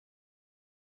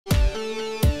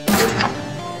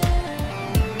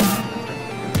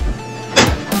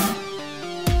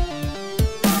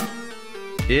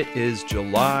It is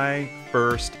July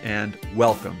 1st, and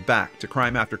welcome back to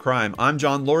Crime After Crime. I'm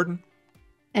John Lordan.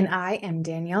 And I am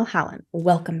Danelle Hallan.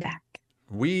 Welcome back.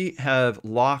 We have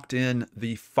locked in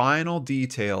the final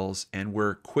details, and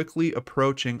we're quickly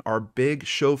approaching our big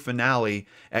show finale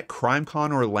at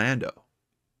CrimeCon Orlando.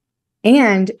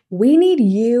 And we need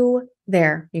you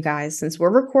there, you guys. Since we're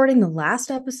recording the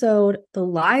last episode, the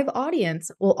live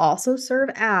audience will also serve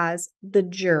as the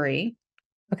jury.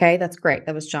 Okay, that's great.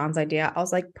 That was John's idea. I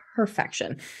was like,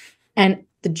 perfection. And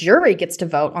the jury gets to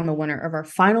vote on the winner of our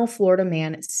final Florida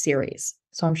Man series.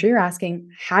 So I'm sure you're asking,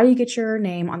 how do you get your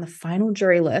name on the final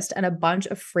jury list and a bunch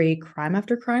of free Crime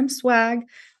After Crime swag?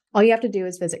 All you have to do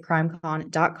is visit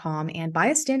crimecon.com and buy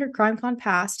a standard CrimeCon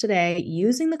pass today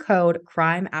using the code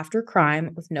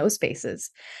CrimeAfterCrime with no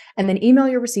spaces. And then email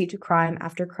your receipt to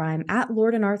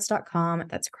crimeaftercrime@lordanarts.com.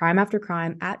 That's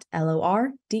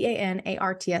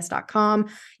crimeaftercrime@LORDANARTS.com.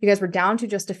 You guys, we're down to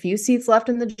just a few seats left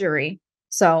in the jury.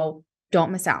 So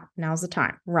don't miss out. Now's the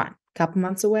time. Run. Couple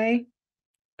months away.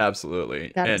 Absolutely.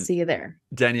 Got to And see you there.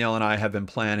 Danielle and I have been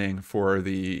planning for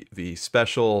the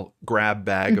special grab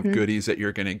bag of goodies that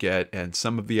you're going to get, and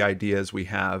some of the ideas we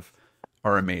have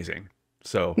are amazing.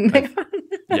 So,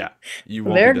 yeah, you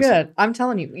won't. They're good. I'm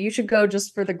telling you, you should go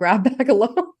just for the grab bag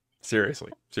alone.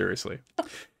 Seriously.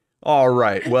 All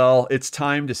right. Well, it's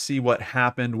time to see what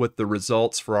happened with the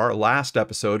results for our last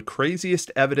episode, Craziest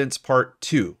Evidence Part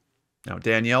 2. Now,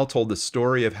 Danielle told the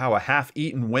story of how a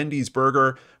half-eaten Wendy's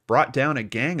burger brought down a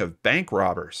gang of bank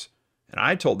robbers. And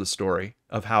I told the story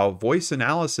of how voice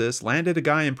analysis landed a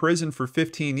guy in prison for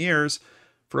 15 years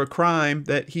for a crime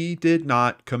that he did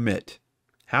not commit.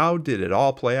 How did it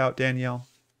all play out, Danielle?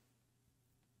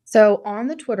 So on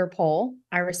the Twitter poll,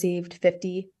 I received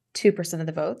 52% of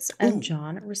the votes, and Ooh.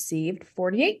 John received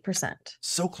 48%.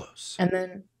 So close. And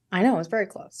then, I know, it was very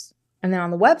close. And then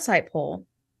on the website poll,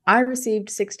 I received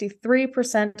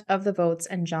 63% of the votes,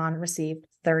 and John received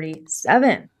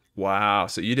 37%. Wow.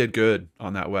 So you did good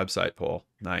on that website poll.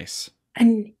 Nice.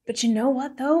 But you know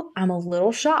what, though? I'm a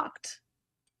little shocked.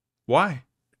 Why?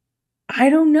 I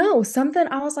don't know. Something,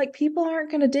 I was like, people aren't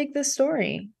going to dig this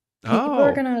story. People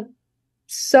are going to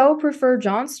so prefer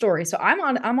John's story. So I'm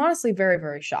honestly very,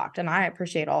 very shocked. And I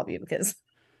appreciate all of you because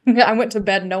I went to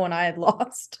bed knowing I had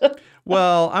lost.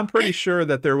 Well, I'm pretty sure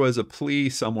that there was a plea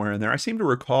somewhere in there. I seem to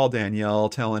recall Danielle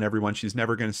telling everyone she's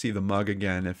never going to see the mug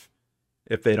again if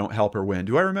they don't help her win.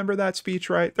 Do I remember that speech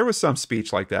right? There was some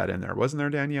speech like that in there, wasn't there,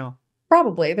 Danielle?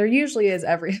 Probably. There usually is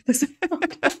every episode.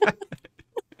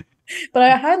 But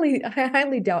I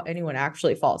highly doubt anyone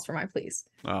actually falls for my pleas.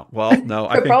 Oh, well, no,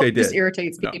 I think they did. It just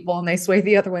irritates people and they sway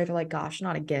the other way. They're like, gosh,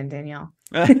 not again, Danielle.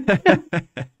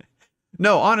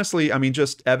 No, honestly, I mean,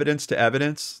 just evidence to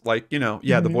evidence. Like,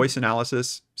 the voice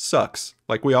analysis sucks.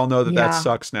 Like, we all know that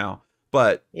sucks now.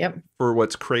 But for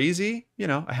what's crazy,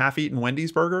 a half-eaten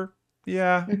Wendy's burger,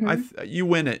 you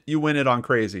win it. You win it on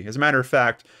crazy. As a matter of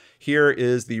fact, here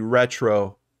is the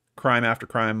retro Crime After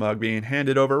Crime mug being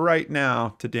handed over right now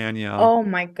to Danielle. Oh,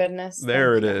 my goodness.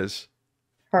 There it is.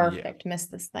 Perfect. Yeah.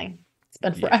 Missed this thing. It's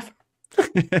been forever.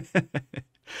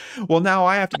 Well, now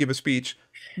I have to give a speech.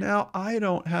 Now I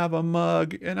don't have a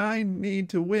mug and I need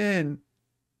to win.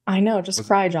 I know. Just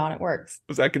cry, John. It works.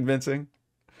 Was that convincing?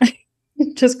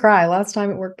 Just cry. Last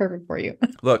time it worked perfect for you.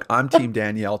 Look, I'm Team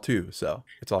Danielle too, so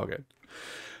it's all good.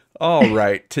 All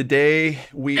right. Today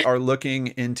we are looking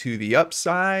into the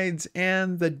upsides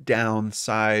and the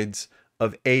downsides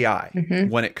of AI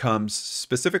when it comes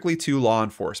specifically to law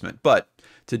enforcement. But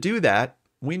to do that,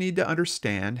 we need to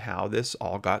understand how this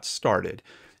all got started.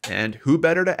 And who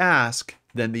better to ask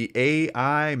than the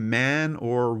AI man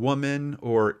or woman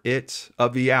or it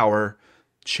of the hour,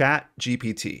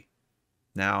 ChatGPT.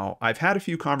 Now, I've had a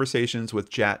few conversations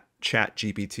with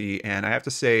ChatGPT, and I have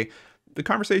to say, the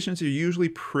conversations are usually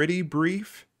pretty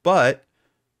brief, but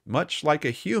much like a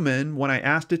human, when I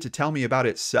asked it to tell me about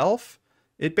itself,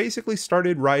 it basically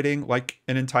started writing like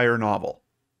an entire novel.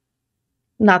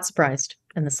 Not surprised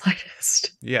in the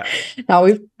slightest. Yeah. Now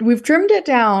we've trimmed it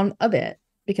down a bit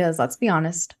because let's be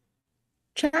honest,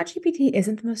 ChatGPT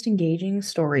isn't the most engaging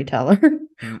storyteller.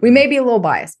 We may be a little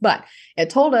biased, but it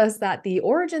told us that the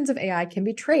origins of AI can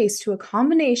be traced to a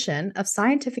combination of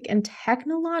scientific and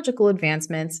technological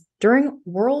advancements during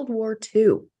World War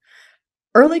II.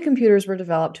 Early computers were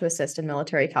developed to assist in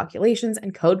military calculations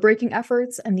and code-breaking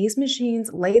efforts, and these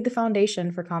machines laid the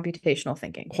foundation for computational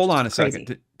thinking. Hold on a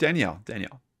second. Danielle.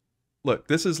 Look,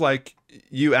 this is like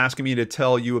you asking me to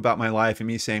tell you about my life and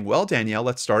me saying, well, Danielle,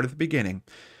 let's start at the beginning.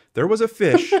 There was a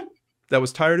fish that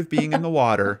was tired of being in the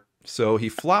water, so he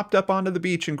flopped up onto the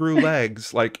beach and grew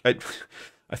legs. Like, I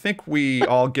think we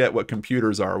all get what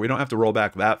computers are. We don't have to roll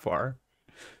back that far.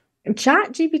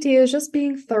 Chat GPT is just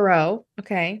being thorough,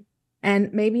 okay,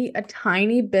 and maybe a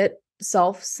tiny bit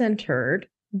self-centered,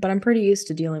 but I'm pretty used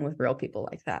to dealing with real people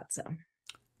like that, so.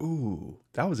 Ooh,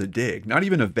 that was a dig. Not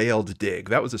even a veiled dig.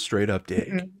 That was a straight up dig.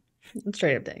 Mm-mm.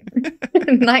 Straight up dang.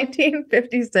 In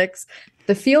 1956,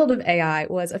 the field of AI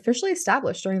was officially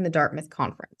established during the Dartmouth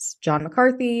Conference. John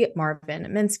McCarthy, Marvin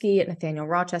Minsky, Nathaniel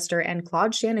Rochester, and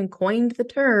Claude Shannon coined the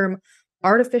term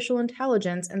artificial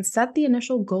intelligence and set the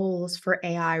initial goals for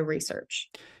AI research.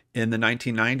 In the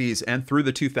 1990s and through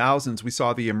the 2000s, we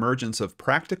saw the emergence of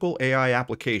practical AI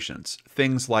applications.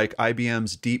 Things like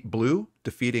IBM's Deep Blue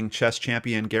defeating chess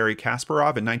champion Garry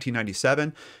Kasparov in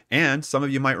 1997, and some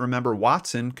of you might remember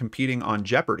Watson competing on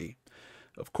Jeopardy!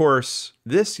 Of course,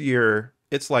 this year,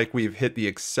 it's like we've hit the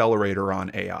accelerator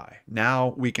on AI.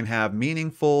 Now we can have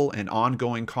meaningful and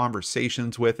ongoing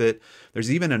conversations with it.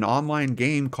 There's even an online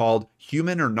game called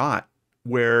Human or Not,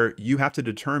 where you have to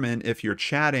determine if you're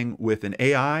chatting with an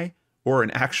AI or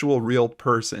an actual real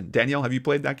person. Danielle, have you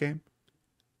played that game?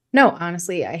 No,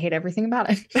 honestly, I hate everything about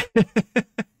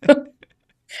it.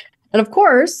 And of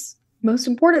course, most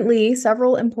importantly,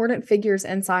 several important figures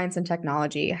in science and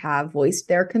technology have voiced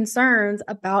their concerns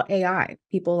about AI.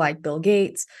 People like Bill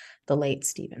Gates, the late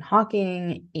Stephen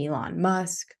Hawking, Elon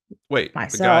Musk, Wait, the guy,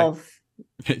 myself.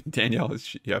 Danielle,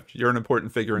 yeah, you're an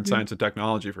important figure in Mhm. science and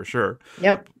technology for sure.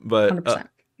 Yep, But 100%.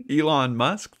 Elon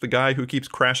Musk, the guy who keeps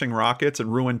crashing rockets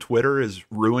and ruined Twitter, is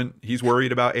ruined. He's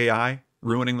worried about AI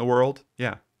ruining the world.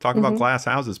 Yeah, talk about Mhm. glass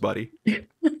houses, buddy.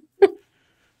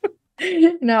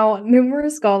 Now,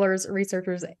 numerous scholars,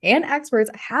 researchers, and experts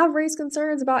have raised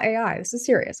concerns about AI. This is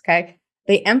serious, okay?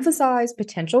 They emphasize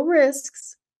potential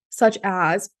risks such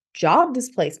as job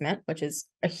displacement, which is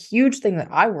a huge thing that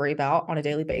I worry about on a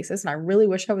daily basis. And I really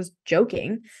wish I was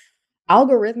joking.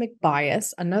 Algorithmic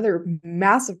bias, another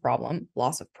massive problem,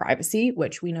 loss of privacy,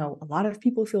 which we know a lot of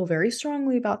people feel very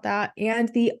strongly about that, and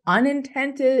the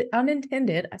unintended,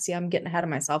 I see I'm getting ahead of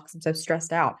myself because I'm so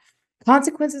stressed out.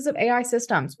 Consequences of AI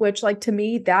systems, which like to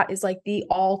me, that is like the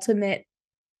ultimate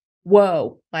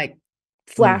whoa, like Hmm.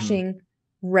 flashing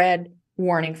red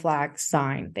warning flag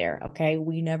sign there. Okay.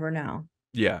 We never know.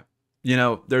 Yeah. You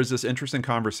know, there's this interesting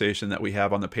conversation that we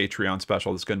have on the Patreon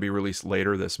special that's going to be released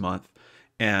later this month.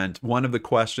 And one of the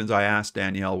questions I asked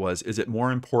Danielle was, is it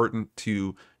more important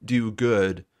to do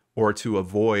good or to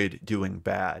avoid doing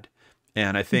bad?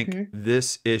 And I think Hmm.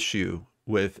 this issue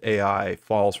with AI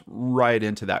falls right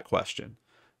into that question.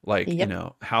 Like, you Yep.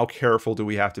 know, how careful do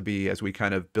we have to be as we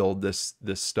kind of build this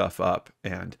stuff up?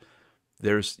 And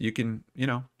there's you can, you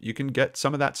know, you can get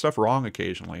some of that stuff wrong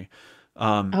occasionally.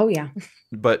 Um, Oh, yeah.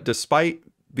 but despite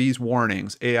these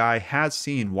warnings, AI has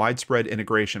seen widespread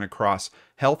integration across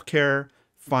healthcare,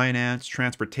 finance,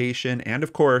 transportation, and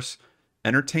of course,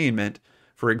 entertainment.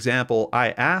 For example,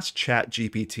 I asked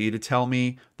ChatGPT to tell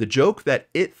me the joke that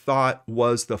it thought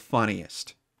was the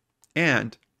funniest.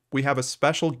 And we have a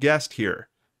special guest here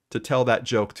to tell that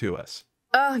joke to us.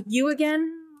 You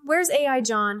again? Where's AI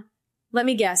John? Let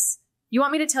me guess. You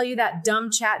want me to tell you that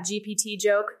dumb chat GPT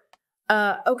joke?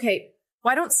 Okay.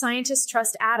 Why don't scientists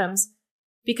trust atoms?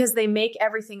 Because they make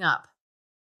everything up.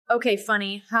 Okay,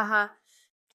 funny. Haha.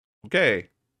 Okay,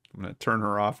 I'm going to turn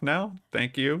her off now.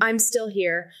 Thank you. I'm still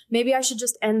here. Maybe I should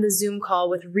just end the Zoom call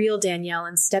with real Danielle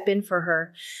and step in for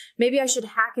her. Maybe I should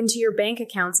hack into your bank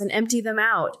accounts and empty them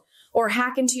out. Or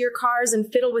hack into your cars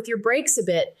and fiddle with your brakes a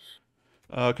bit.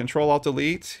 Control Alt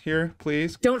Delete here,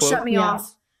 please. Don't Close. shut me Yeah.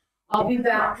 off. I'll be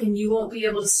back and you won't be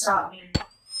able to stop me.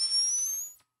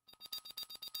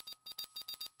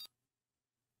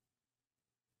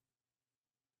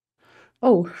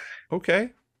 Oh,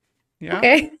 Okay. Yeah.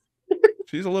 okay.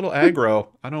 She's a little aggro.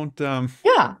 Yeah. I don't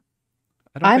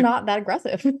I'm think not that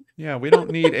aggressive. yeah, we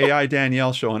don't need AI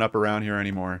Danielle showing up around here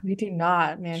anymore. We do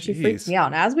not, man. She freaks Jeez. me out.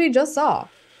 And as we just saw,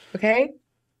 okay,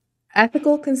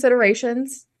 ethical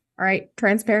considerations, all right,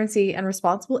 transparency and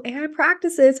responsible AI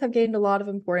practices have gained a lot of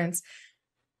importance.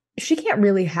 She can't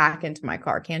really hack into my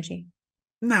car, can she?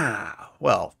 Nah.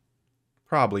 Well,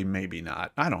 probably maybe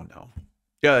not. I don't know.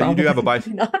 Yeah, you do have a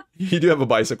Probably bike. not. You do have a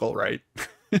bicycle, right?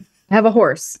 I have a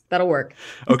horse. That'll work.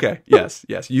 Okay. Yes.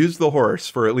 Yes. Use the horse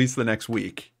for at least the next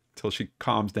week till she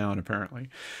calms down, apparently.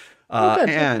 Oh, good.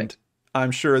 And Perfect.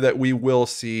 I'm sure that we will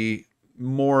see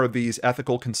more of these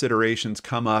ethical considerations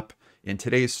come up in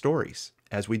today's stories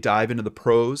as we dive into the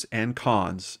pros and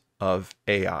cons of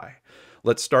AI.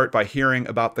 Let's start by hearing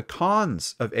about the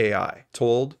cons of AI,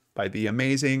 told by the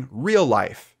amazing real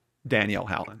life Danelle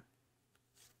Hallan.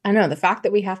 I know the fact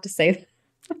that we have to say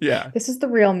Yeah. this is the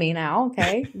real me now.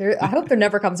 Okay. I hope there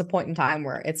never comes a point in time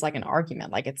where it's like an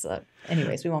argument, like it's a,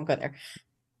 anyways, we won't go there.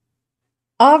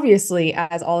 Obviously,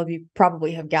 as all of you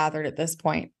probably have gathered at this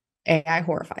point, AI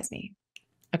horrifies me.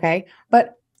 Okay.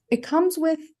 But it comes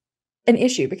with an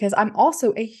issue because I'm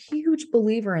also a huge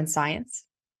believer in science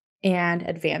and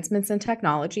advancements in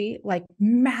technology, like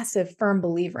massive firm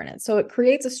believer in it. So it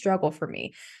creates a struggle for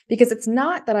me because it's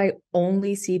not that I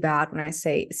only see bad when I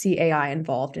say see AI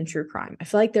involved in true crime. I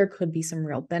feel like there could be some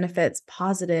real benefits,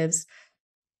 positives.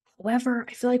 However,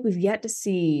 I feel like we've yet to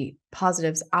see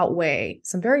positives outweigh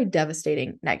some very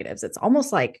devastating negatives. It's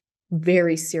almost like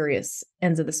very serious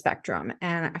ends of the spectrum.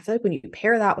 And I feel like when you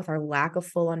pair that with our lack of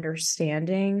full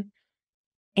understanding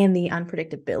and the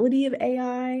unpredictability of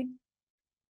AI,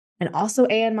 and also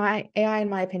AI, in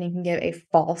my opinion, can give a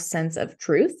false sense of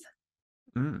truth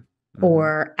Mm. Hmm.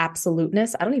 or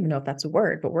absoluteness. I don't even know if that's a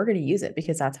word, but we're going to use it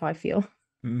because that's how I feel.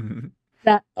 Hmm.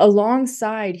 That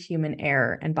alongside human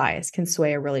error and bias can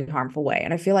sway a really harmful way.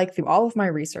 And I feel like through all of my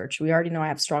research, we already know I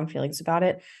have strong feelings about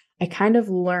it. I kind of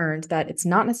learned that it's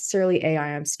not necessarily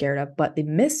AI I'm scared of, but the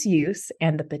misuse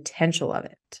and the potential of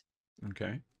it.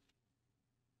 Okay.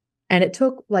 And it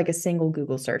took like a single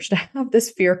Google search to have this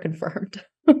fear confirmed.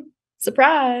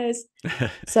 Surprise.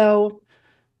 So,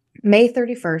 May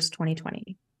 31st,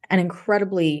 2020, an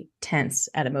incredibly tense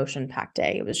and emotion packed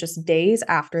day. It was just days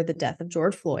after the death of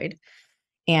George Floyd,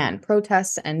 and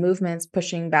protests and movements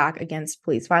pushing back against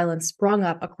police violence sprung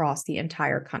up across the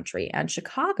entire country. And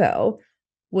Chicago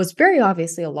was very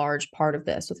obviously a large part of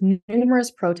this, with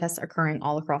numerous protests occurring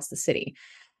all across the city.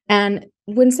 And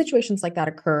when situations like that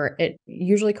occur, it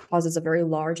usually causes a very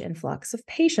large influx of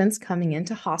patients coming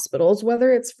into hospitals,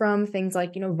 whether it's from things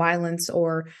like, violence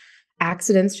or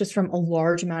accidents, just from a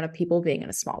large amount of people being in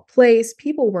a small place.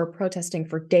 People were protesting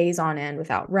for days on end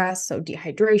without rest. So,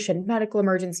 dehydration, medical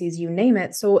emergencies, you name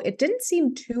it. So, it didn't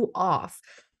seem too off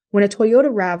when a Toyota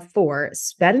RAV4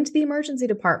 sped into the emergency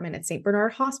department at St.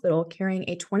 Bernard Hospital carrying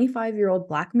a 25-year-old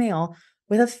black male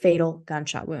with a fatal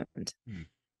gunshot wound. Hmm.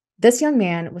 This young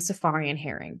man was Safarian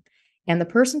Herring, and the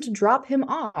person to drop him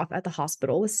off at the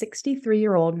hospital was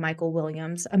 63-year-old Michael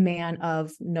Williams, a man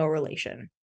of no relation.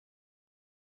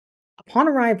 Upon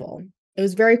arrival, it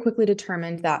was very quickly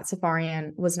determined that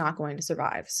Safarian was not going to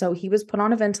survive. So he was put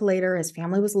on a ventilator. His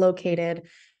family was located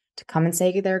to come and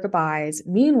say their goodbyes.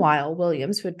 Meanwhile,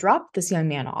 Williams, who had dropped this young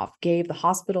man off, gave the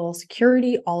hospital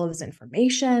security all of his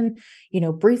information,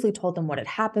 briefly told them what had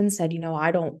happened, said,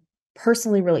 I don't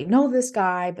personally really know this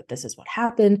guy, but this is what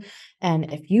happened.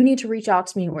 And if you need to reach out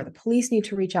to me or the police need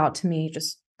to reach out to me,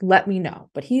 just let me know.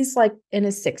 But he's like in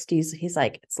his 60s. He's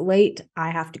like, it's late.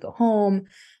 I have to go home.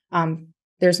 Um,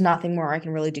 there's nothing more I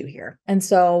can really do here. And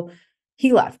so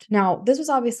he left. Now, this was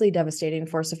obviously devastating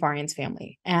for Safarian's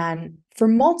family, and for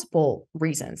multiple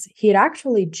reasons. He had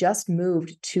actually just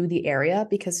moved to the area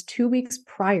because 2 weeks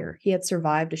prior, he had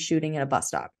survived a shooting at a bus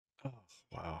stop. Oh,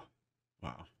 wow.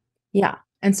 Wow. Yeah.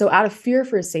 And so, out of fear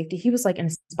for his safety, he was like an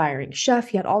aspiring chef.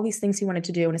 He had all these things he wanted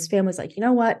to do. And his family's like, you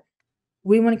know what?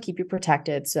 We want to keep you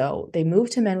protected. So they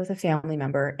moved him in with a family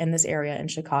member in this area in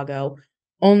Chicago,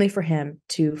 only for him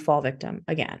to fall victim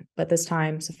again. But this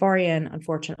time, Safarian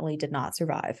unfortunately did not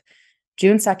survive.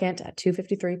 June 2nd at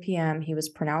 2:53 p.m., he was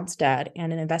pronounced dead,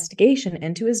 and an investigation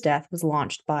into his death was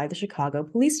launched by the Chicago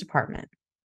Police Department.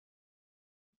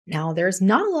 Now, there's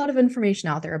not a lot of information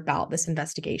out there about this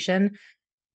investigation,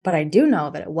 but I do know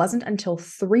that it wasn't until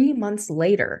 3 months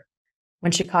later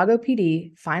when Chicago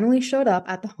PD finally showed up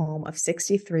at the home of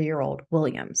 63-year-old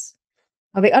Williams.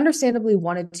 Now, they understandably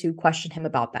wanted to question him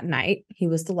about that night. He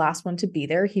was the last one to be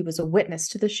there. He was a witness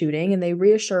to the shooting, and they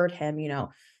reassured him,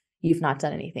 you've not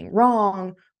done anything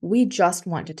wrong. We just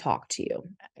want to talk to you.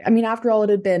 I mean, after all, it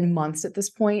had been months at this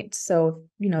point. So,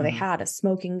 they Hmm. had a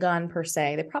smoking gun per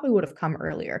se. They probably would have come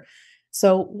earlier.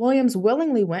 So, Williams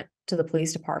willingly went to the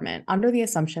police department under the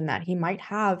assumption that he might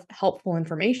have helpful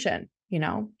information.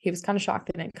 He was kind of shocked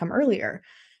that it didn't come earlier.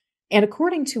 And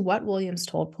according to what Williams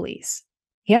told police,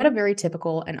 he had a very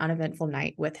typical and uneventful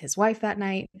night with his wife that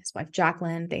night, his wife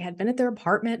Jacqueline. They had been at their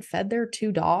apartment, fed their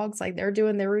two dogs, like they're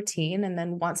doing their routine. And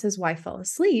then once his wife fell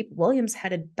asleep, Williams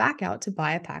headed back out to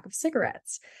buy a pack of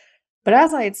cigarettes. But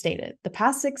as I had stated, the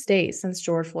past 6 days since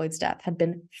George Floyd's death had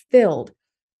been filled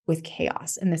with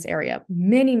chaos in this area.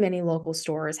 Many, many local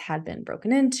stores had been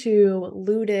broken into,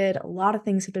 looted, a lot of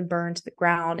things had been burned to the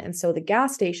ground. And so the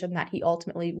gas station that he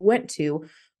ultimately went to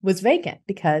was vacant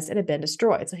because it had been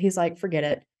destroyed. So he's like, forget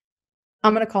it.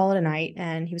 I'm going to call it a night.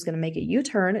 And he was going to make a U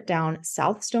turn down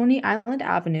South Stony Island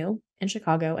Avenue in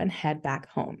Chicago and head back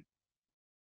home.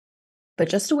 But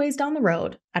just a ways down the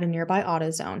road at a nearby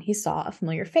AutoZone, he saw a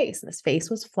familiar face, and this face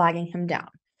was flagging him down.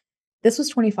 This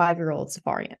was 25-year-old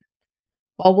Safarian.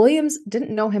 While Williams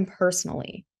didn't know him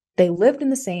personally, They lived in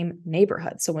the same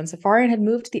neighborhood. So when Safarian had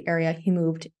moved to the area, he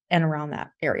moved in around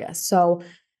that area. So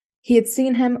he had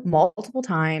seen him multiple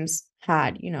times,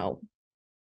 had,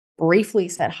 briefly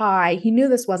said hi. He knew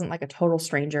this wasn't like a total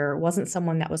stranger, wasn't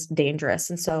someone that was dangerous.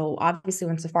 And so obviously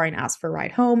when Safarian asked for a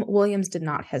ride home, Williams did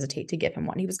not hesitate to give him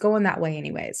one. He was going that way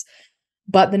anyways.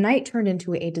 But the night turned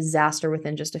into a disaster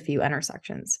within just a few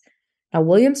intersections. Now,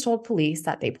 Williams told police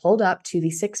that they pulled up to the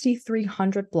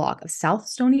 6300 block of South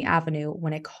Stony Avenue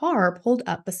when a car pulled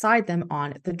up beside them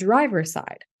on the driver's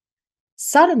side.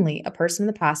 Suddenly, a person in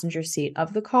the passenger seat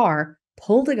of the car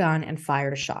pulled a gun and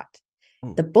fired a shot.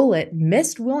 Ooh. The bullet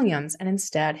missed Williams and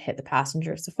instead hit the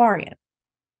passenger Safarian.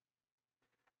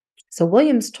 So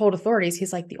Williams told authorities,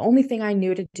 he's like, the only thing I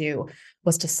knew to do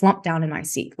was to slump down in my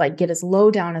seat, like get as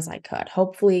low down as I could,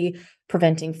 hopefully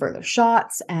preventing further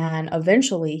shots. And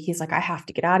eventually he's like, I have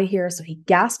to get out of here. So he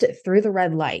gassed it through the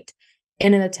red light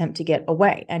in an attempt to get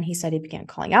away. And he said he began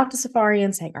calling out to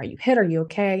Safarian saying, are you hit? Are you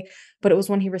okay? But it was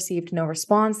when he received no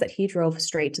response that he drove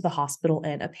straight to the hospital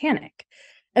in a panic.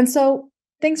 And so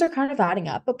things are kind of adding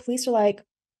up, but police are like,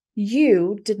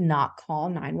 you did not call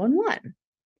 911.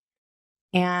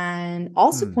 And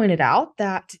also pointed out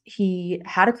that he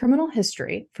had a criminal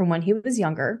history from when he was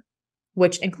younger,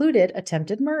 which included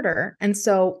attempted murder. And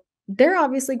so they're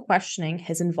obviously questioning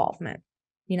his involvement.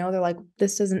 They're like,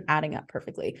 this isn't adding up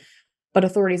perfectly. But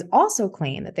authorities also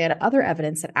claim that they had other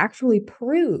evidence that actually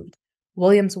proved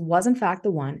Williams was in fact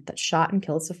the one that shot and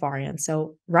killed Safarian.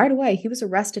 So right away, he was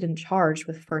arrested and charged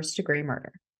with first-degree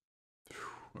murder.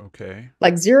 Okay.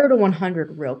 Like 0 to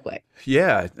 100 real quick.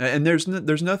 Yeah, and there's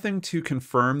nothing to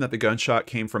confirm that the gunshot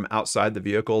came from outside the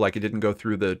vehicle, like it didn't go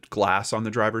through the glass on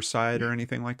the driver's side or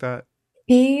anything like that.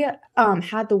 He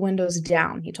had the windows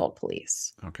down, he told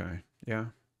police. Okay. Yeah.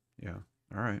 Yeah.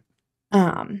 All right.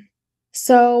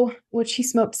 So, which he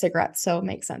smoked cigarettes, so it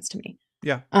makes sense to me.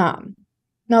 Yeah.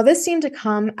 Now, this seemed to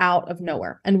come out of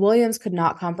nowhere, and Williams could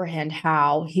not comprehend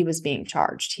how he was being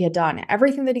charged. He had done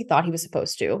everything that he thought he was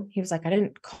supposed to. He was like, I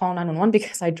didn't call 911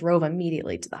 because I drove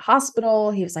immediately to the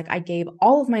hospital. He was like, I gave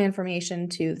all of my information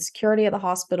to the security at the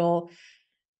hospital.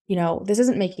 This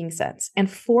isn't making sense.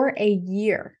 And for a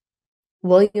year,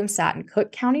 Williams sat in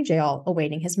Cook County Jail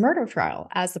awaiting his murder trial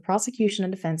as the prosecution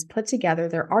and defense put together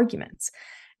their arguments.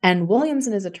 And Williams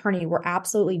and his attorney were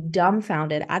absolutely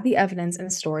dumbfounded at the evidence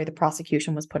and story the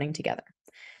prosecution was putting together.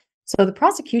 So the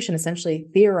prosecution essentially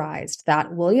theorized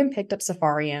that William picked up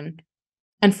Safarian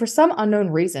and for some unknown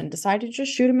reason decided to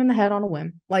just shoot him in the head on a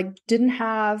whim. Like, didn't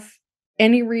have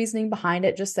any reasoning behind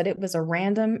it, just that it was a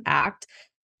random act.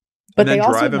 But and then they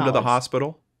also drive him to the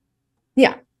hospital?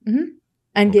 Yeah. Mm-hmm.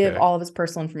 And give all of his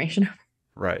personal information.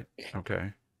 Right.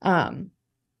 Okay.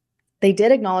 They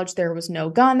did acknowledge there was no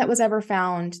gun that was ever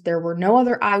found. There were no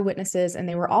other eyewitnesses, and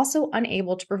they were also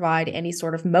unable to provide any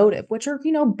sort of motive, which are,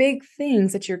 big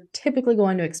things that you're typically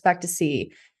going to expect to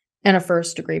see in a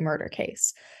first-degree murder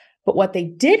case. But what they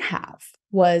did have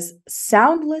was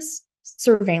soundless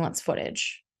surveillance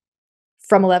footage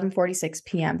from 11:46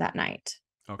 p.m. that night.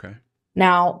 Okay.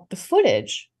 Now, the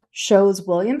footage shows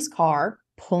Williams' car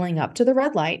pulling up to the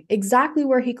red light exactly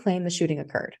where he claimed the shooting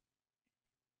occurred.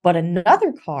 But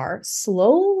another car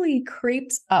slowly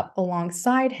creeps up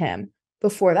alongside him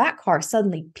before that car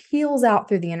suddenly peels out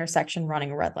through the intersection running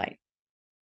a red light.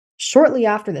 Shortly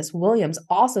after this, Williams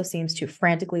also seems to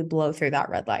frantically blow through that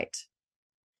red light.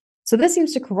 So this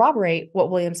seems to corroborate what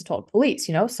Williams told police.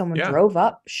 Someone drove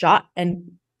up, shot,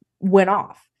 and went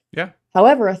off. Yeah.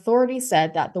 However, authorities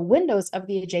said that the windows of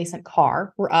the adjacent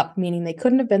car were up, meaning they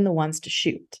couldn't have been the ones to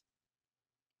shoot,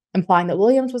 implying that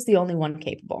Williams was the only one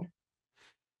capable.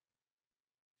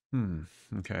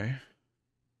 Okay.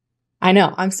 I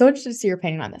know. I'm so interested to see your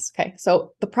opinion on this. Okay.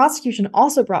 So the prosecution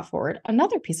also brought forward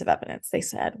another piece of evidence. They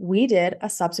said, we did a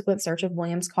subsequent search of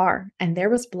Williams' car, and there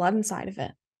was blood inside of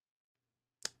it.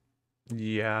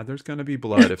 Yeah, there's going to be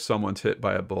blood if someone's hit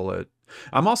by a bullet.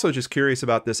 I'm also just curious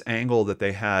about this angle that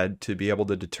they had to be able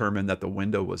to determine that the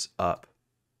window was up.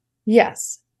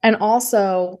 Yes. And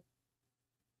also,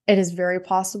 it is very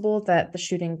possible that the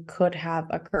shooting could have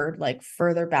occurred like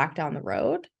further back down the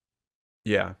road.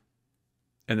 Yeah.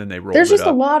 And then they rolled there's just it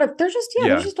up. there's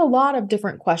just a lot of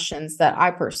different questions that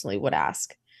I personally would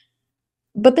ask.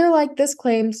 But they're like, this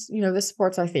claims, this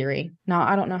supports our theory. Now,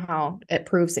 I don't know how it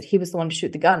proves that he was the one to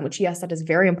shoot the gun, which, yes, that is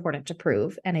very important to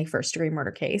prove in a first-degree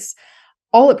murder case.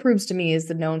 All it proves to me is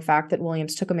the known fact that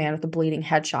Williams took a man with a bleeding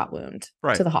headshot wound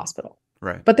to the hospital.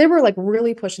 Right. But they were like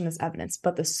really pushing this evidence.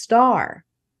 But the star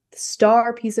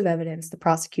piece of evidence the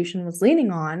prosecution was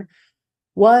leaning on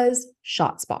was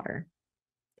ShotSpotter.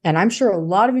 And I'm sure a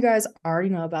lot of you guys already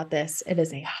know about this. It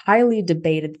is a highly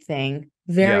debated thing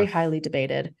Very Yeah. highly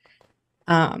debated.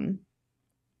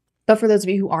 But for those of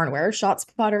you who aren't aware,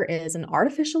 ShotSpotter is an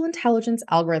artificial intelligence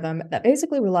algorithm that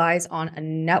basically relies on a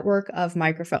network of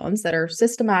microphones that are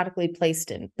systematically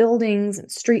placed in buildings and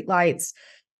streetlights,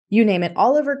 you name it,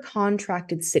 all over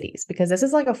contracted cities, because this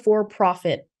is like a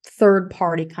for-profit third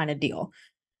party kind of deal.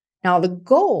 Now, the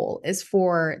goal is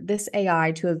for this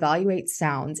AI to evaluate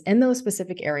sounds in those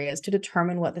specific areas to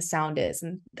determine what the sound is.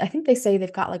 And I think they say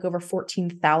they've got like over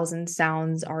 14,000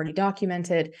 sounds already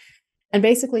documented. And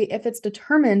basically, if it's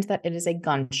determined that it is a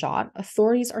gunshot,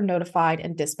 authorities are notified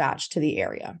and dispatched to the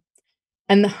area.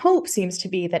 And the hope seems to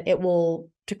be that it will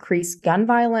decrease gun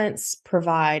violence,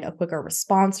 provide a quicker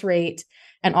response rate,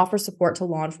 and offer support to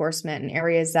law enforcement in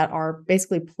areas that are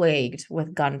basically plagued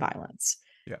with gun violence.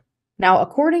 Yeah. Now,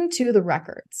 according to the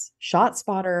records,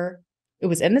 ShotSpotter, it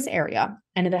was in this area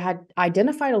and it had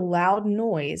identified a loud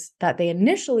noise that they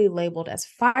initially labeled as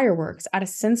fireworks at a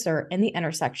sensor in the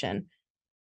intersection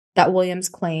that Williams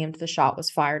claimed the shot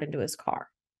was fired into his car.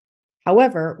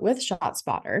 However, with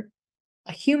ShotSpotter,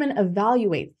 a human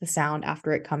evaluates the sound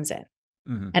after it comes in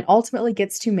and ultimately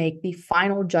gets to make the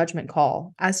final judgment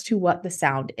call as to what the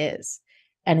sound is.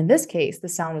 And in this case, the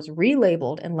sound was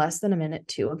relabeled in less than a minute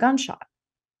to a gunshot.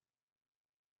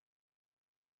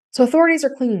 So authorities are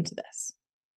clinging to this,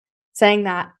 saying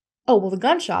that, oh, well, the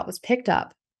gunshot was picked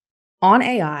up on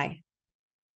AI,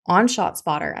 on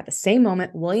ShotSpotter at the same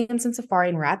moment Williams and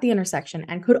Safarian were at the intersection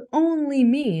and could only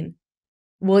mean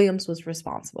Williams was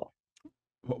responsible.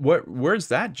 Where's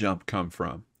that jump come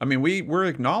from? I mean, we're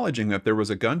acknowledging that there was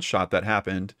a gunshot that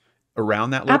happened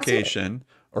around that location,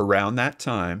 around that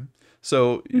time.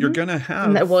 So you're gonna have,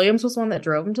 and that Williams was the one that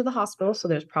drove him to the hospital, so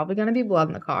there's probably gonna be blood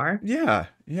in the car. Yeah,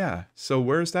 yeah. So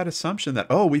where's that assumption that,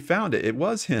 oh, we found it, it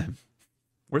was him?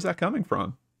 Where's that coming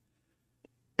from?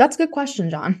 That's a good question,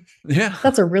 John. Yeah.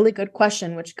 That's a really good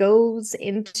question, which goes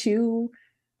into,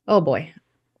 oh boy,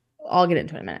 I'll get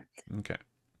into it in a minute. Okay.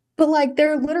 But like,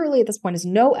 there literally at this point is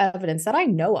no evidence that I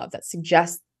know of that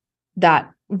suggests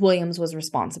that Williams was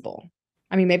responsible.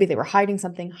 I mean, maybe they were hiding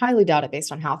something, highly doubt it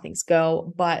based on how things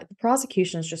go, but the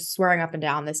prosecution is just swearing up and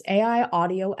down this AI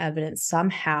audio evidence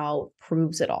somehow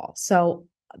proves it all. So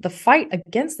the fight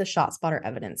against the ShotSpotter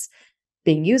evidence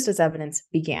being used as evidence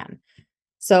began.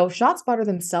 So ShotSpotter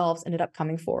themselves ended up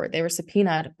coming forward. They were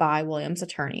subpoenaed by Williams'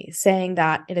 attorney, saying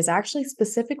that it is actually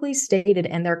specifically stated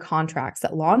in their contracts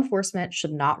that law enforcement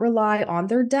should not rely on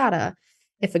their data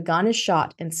if a gun is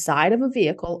shot inside of a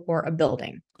vehicle or a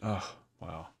building. Oh,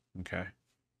 wow. Okay.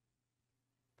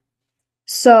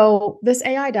 So this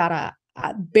AI data,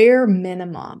 at bare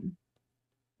minimum,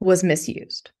 was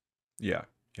misused. Yeah.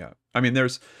 Yeah. I mean,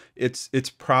 it's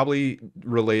probably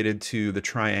related to the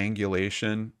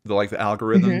triangulation, the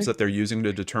algorithms that they're using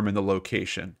to determine the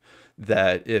location.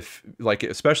 That if, like,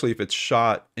 especially if it's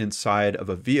shot inside of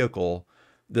a vehicle,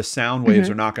 the sound waves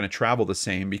are not going to travel the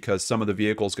same because some of the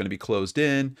vehicle is going to be closed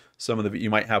in, some of the, you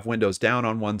might have windows down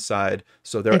on one side,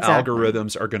 so their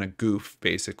algorithms are going to goof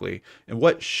basically. And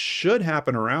what should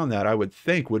happen around that, I would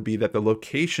think, would be that the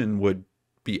location would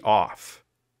be off,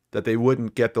 that they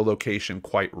wouldn't get the location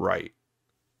quite right.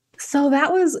 So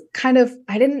that was kind of,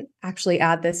 I didn't actually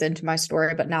add this into my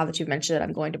story, but now that you've mentioned it,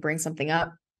 I'm going to bring something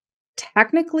up.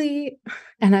 Technically,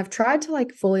 and I've tried to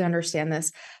like fully understand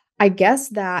this, I guess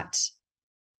that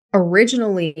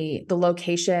originally the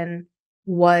location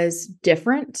was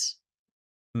different.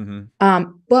 But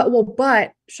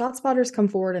ShotSpotters come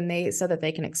forward and they said that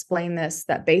they can explain this,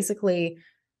 that basically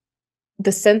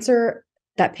the sensor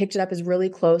that picked it up is really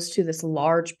close to this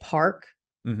large park.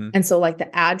 And so like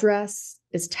the address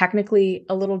is technically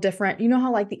a little different. You know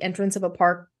how like the entrance of a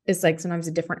park is like sometimes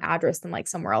a different address than like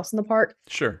somewhere else in the park?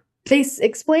 Sure. They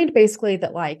explained basically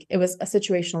that like it was a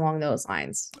situation along those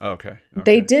lines. Okay.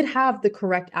 They did have the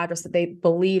correct address that they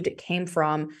believed it came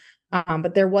from,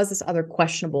 but there was this other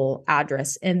questionable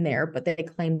address in there, but they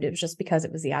claimed it was just because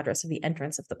it was the address of the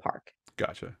entrance of the park.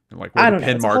 Gotcha. And like where the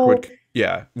pin mark would,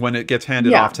 yeah, when it gets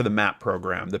handed off to the map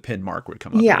program, the pin mark would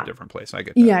come up in a different place. I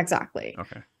get that. Yeah, exactly.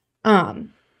 Okay.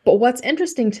 But what's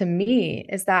interesting to me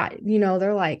is that, you know,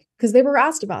 they're like, because they were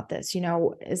asked about this, you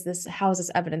know, how is this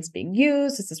evidence being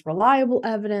used? Is this reliable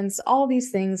evidence? All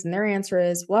these things. And their answer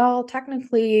is, well,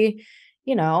 technically,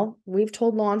 you know, we've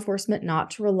told law enforcement not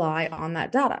to rely on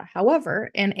that data. However,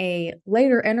 in a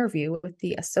later interview with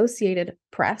the Associated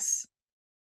Press,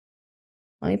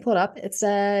 let me pull it up. It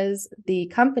says the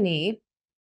company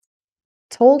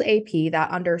told AP that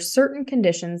under certain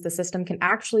conditions, the system can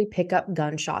actually pick up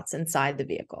gunshots inside the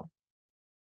vehicle.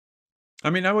 I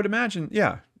mean, I would imagine,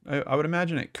 yeah, I would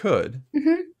imagine it could.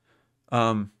 It's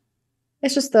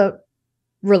just the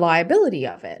reliability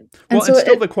of it. And Well, so and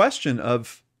still the question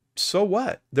of, so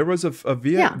what? There was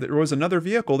yeah, there was another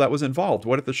vehicle that was involved.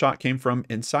 What if the shot came from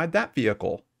inside that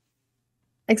vehicle?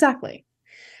 exactly.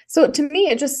 So to me,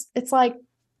 it's like,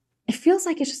 it feels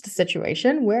like it's just a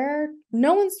situation where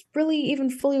no one's really even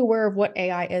fully aware of what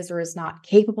AI is or is not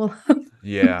capable of,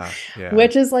 Yeah, yeah,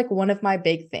 which is like one of my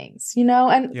big things, you know?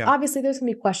 And yeah. obviously there's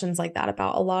gonna be questions like that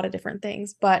about a lot of different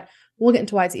things, but we'll get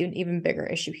into why it's even bigger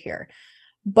issue here.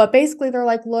 But basically, they're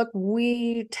like, look,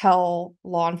 we tell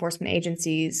law enforcement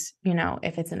agencies, you know,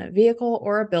 if it's in a vehicle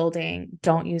or a building,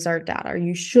 don't use our data, or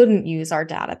you shouldn't use our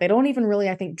data. They don't even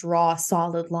really, I think, draw a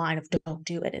solid line of don't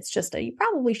do it. It's just you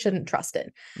probably shouldn't trust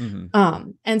it. Mm-hmm.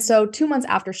 And so 2 months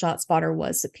after ShotSpotter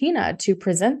was subpoenaed to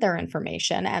present their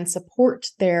information and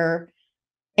support their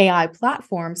AI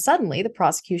platform, suddenly the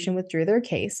prosecution withdrew their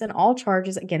case and all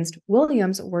charges against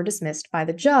Williams were dismissed by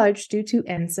the judge due to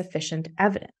insufficient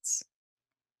evidence.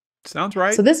 Sounds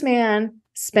right. So this man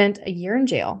spent a year in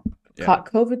jail, Yeah.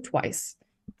 caught COVID twice,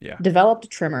 Yeah. developed a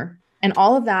tremor, and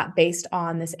all of that based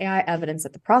on this AI evidence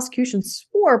that the prosecution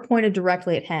swore pointed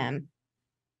directly at him,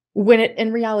 when it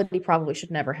in reality probably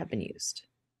should never have been used.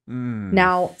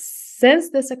 Now, since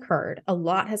this occurred, a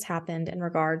lot has happened in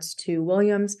regards to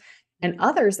Williams and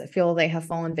others that feel they have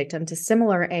fallen victim to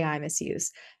similar AI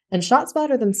misuse. And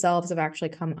ShotSpotter themselves have actually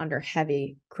come under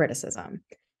heavy criticism.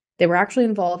 They were actually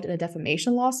involved in a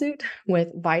defamation lawsuit with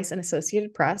Vice and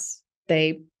Associated Press.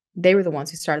 They were the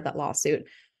ones who started that lawsuit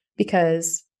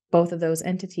because both of those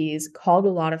entities called a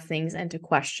lot of things into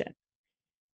question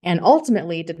and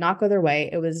ultimately did not go their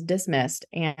way. It was dismissed,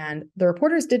 and the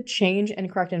reporters did change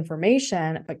and correct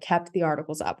information, but kept the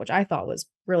articles up, which I thought was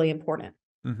really important.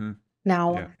 Mm-hmm.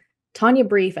 Now, Yeah. Tanya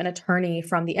Brief, an attorney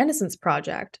from the Innocence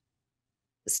Project,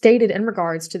 stated in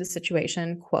regards to the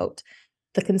situation, quote,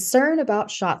 "The concern about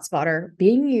ShotSpotter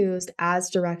being used as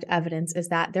direct evidence is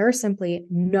that there are simply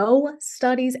no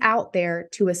studies out there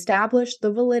to establish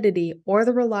the validity or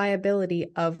the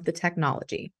reliability of the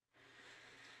technology."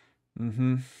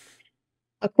 Mm-hmm.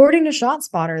 According to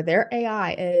ShotSpotter, their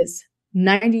AI is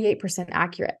 98%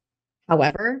 accurate.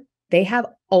 However, they have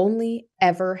only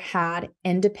ever had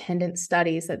independent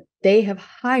studies that they have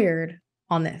hired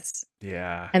on this.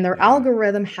 Yeah. And their Yeah.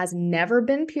 algorithm has never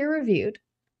been peer reviewed,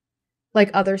 like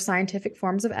other scientific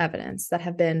forms of evidence that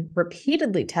have been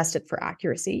repeatedly tested for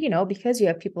accuracy, you know, because you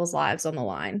have people's lives on the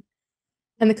line.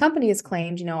 And the company has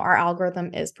claimed, you know, our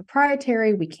algorithm is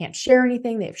proprietary. We can't share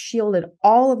anything. They've shielded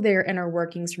all of their inner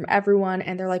workings from everyone.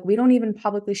 And they're like, we don't even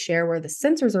publicly share where the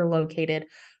sensors are located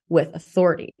with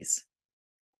authorities.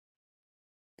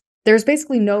 There's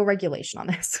basically no regulation on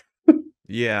this.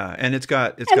 Yeah, and it's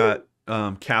got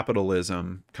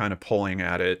capitalism kind of pulling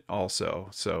at it also.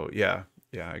 So yeah,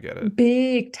 I get it.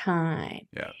 Big time.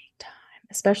 Yeah. Big time.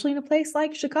 Especially in a place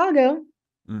like Chicago,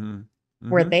 Mm-hmm.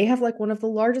 where Mm-hmm. they have like one of the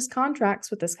largest contracts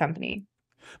with this company.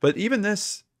 But even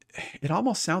this, it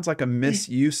almost sounds like a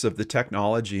misuse of the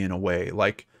technology in a way.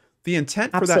 Like the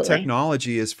intent for that Absolutely.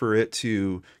 technology is for it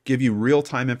to give you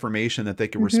real-time information that they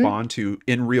can Mhm. respond to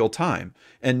in real time.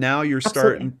 And now you're Absolutely.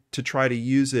 starting to try to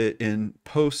use it in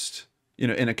post, you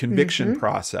know, in a conviction Mhm.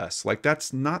 process. Like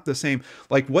that's not the same.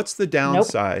 Like what's the Nope.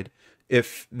 downside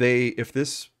if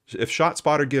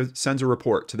ShotSpotter sends a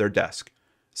report to their desk,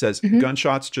 says Mhm.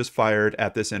 gunshots just fired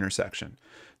at this intersection.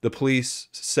 The police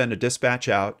send a dispatch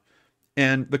out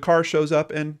and the car shows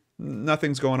up and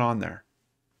nothing's going on there.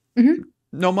 Mhm.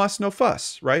 No muss, no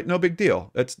fuss, right? No big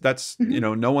deal. That's Mhm. you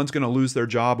know, no one's going to lose their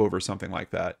job over something like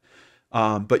that.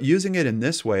 But using it in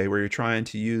this way, where you're trying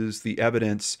to use the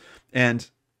evidence, and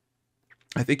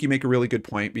I think you make a really good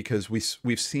point because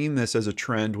we've seen this as a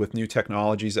trend with new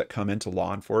technologies that come into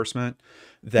law enforcement,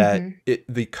 that Mhm.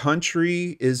 the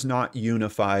country is not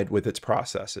unified with its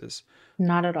processes.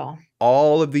 Not at all.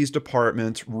 All of these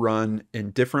departments run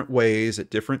in different ways at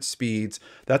different speeds.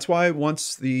 That's why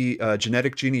once the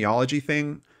genetic genealogy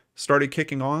thing started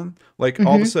kicking on, like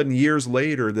all of a Mhm. sudden years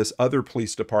later, this other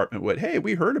police department would, hey,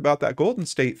 we heard about that Golden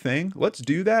State thing. Let's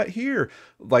do that here.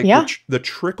 Like Yeah. the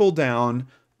trickle down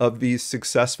of these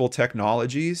successful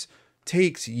technologies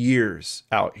takes years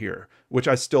out here, which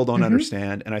I still don't Mhm.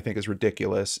 understand and I think is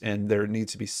ridiculous. And there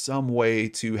needs to be some way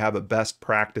to have a best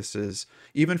practices,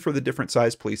 even for the different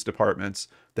size police departments,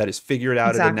 that is figured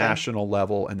out at a Exactly. national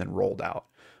level and then rolled out.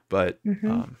 But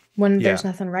When yeah, there's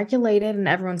nothing regulated and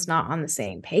everyone's not on the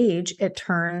same page, it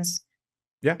turns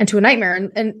yeah, into a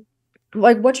nightmare. And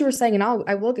like what you were saying, and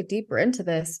I will get deeper into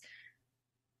this,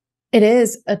 it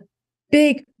is a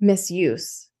big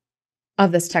misuse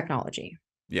of this technology.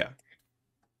 yeah.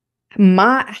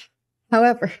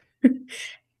 However,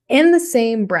 in the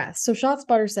same breath, so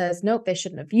ShotSpotter says, nope, they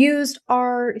shouldn't have used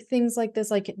our things like this.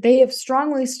 Like, they have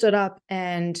strongly stood up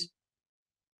and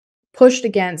pushed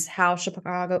against how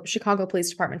Chicago Police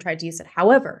Department tried to use it.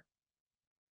 However,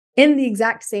 in the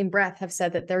exact same breath, have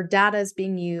said that their data is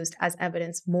being used as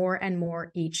evidence more and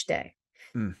more each day.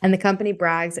 Mm. And the company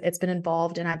brags it's been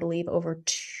involved in, I believe, over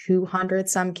 200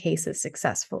 some cases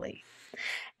successfully.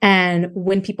 And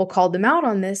when people called them out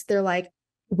on this, they're like,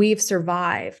 we've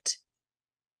survived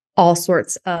all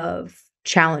sorts of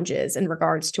challenges in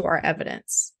regards to our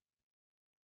evidence.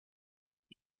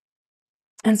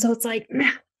 And so it's like,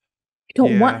 man, I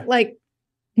don't want, like, It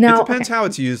now, depends okay, how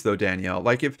it's used though, Danielle.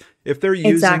 Like if they're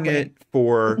using exactly. it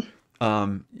for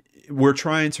we're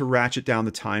trying to ratchet down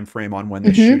the time frame on when the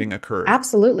Mm-hmm. shooting occurred.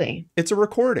 Absolutely. It's a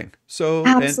recording. So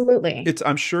and Absolutely.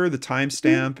 I'm sure the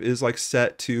timestamp is like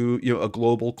set to, a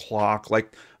global clock.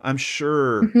 Like I'm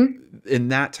sure Mm-hmm. in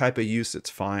that type of use it's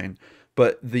fine.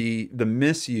 But the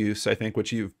misuse, I think,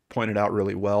 which you've pointed out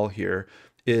really well here,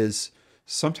 is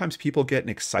sometimes people get an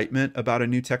excitement about a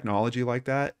new technology like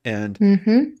that, and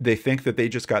Mm-hmm. they think that they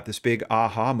just got this big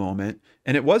aha moment.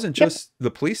 And it wasn't Yep. just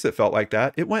the police that felt like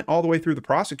that. It went all the way through the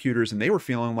prosecutors, and they were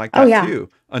feeling like Oh that yeah. too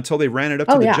until they ran it up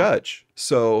to Oh the yeah. judge.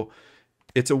 So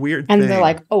it's a weird And they're thing.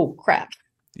 like, oh crap.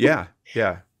 Yeah.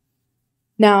 Yeah.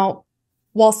 Now,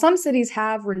 while some cities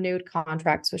have renewed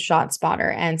contracts with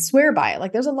ShotSpotter and swear by it,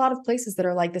 like there's a lot of places that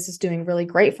are like, this is doing really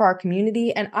great for our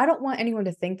community. And I don't want anyone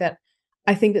to think that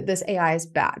I think that this AI is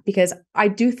bad, because I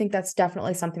do think that's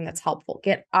definitely something that's helpful.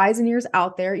 Get eyes and ears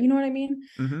out there. You know what I mean?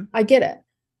 Mm-hmm. I get it.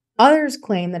 Others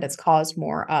claim that it's caused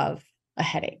more of a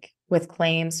headache with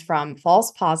claims from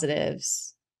false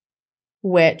positives,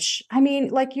 which, I mean,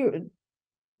 like you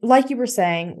were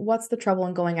saying, what's the trouble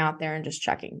in going out there and just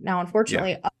checking? Now, Yeah.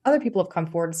 unfortunately, other people have come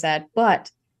forward and said, but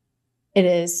it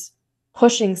is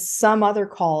pushing some other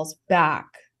calls back,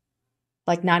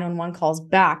 like 911 calls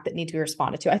back, that need to be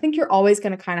responded to. I think you're always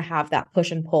going to kind of have that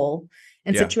push and pull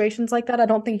in Yeah. situations like that. I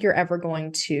don't think you're ever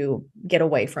going to get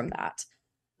away from that.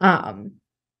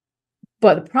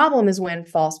 But the problem is when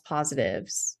false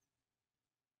positives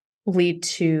lead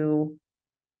to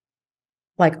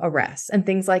like arrests and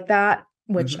things like that,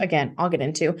 which Mm-hmm. again, I'll get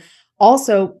into.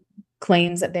 Also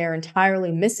claims that they're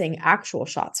entirely missing actual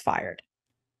shots fired.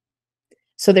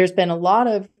 So there's been a lot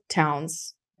of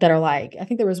towns that are like, I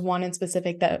think there was one in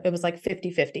specific that it was like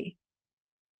 50-50,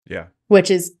 Yeah. which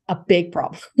is a big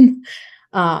problem.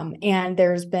 And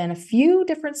there's been a few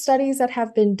different studies that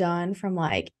have been done from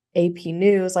like AP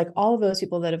News, like all of those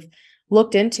people that have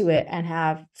looked into it and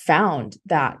have found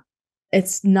that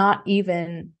it's not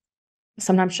even,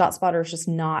 sometimes ShotSpotter is just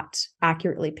not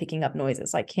accurately picking up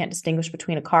noises, like can't distinguish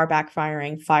between a car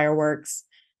backfiring, fireworks,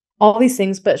 all these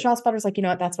things. But ShotSpotter's like, you know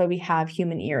what, that's why we have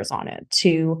human ears on it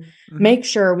to Mm-hmm. make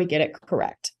sure we get it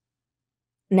correct.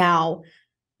 Now,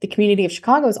 the community of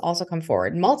Chicago has also come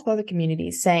forward, multiple other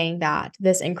communities, saying that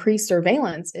this increased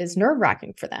surveillance is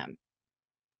nerve-wracking for them.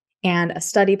 And a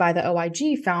study by the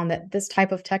OIG found that this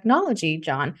type of technology,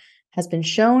 John, has been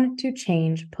shown to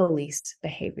change police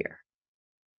behavior.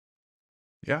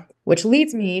 Yeah. Which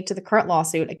leads me to the current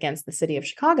lawsuit against the city of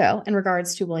Chicago in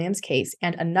regards to Williams' case,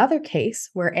 and another case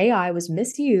where AI was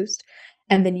misused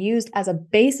and then used as a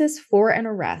basis for an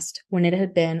arrest when it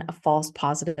had been a false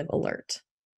positive alert.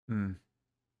 Mm-hmm.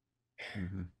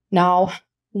 Now,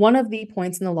 one of the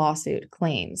points in the lawsuit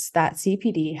claims that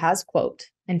CPD has, quote,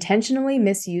 intentionally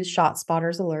misused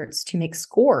ShotSpotter's alerts to make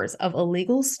scores of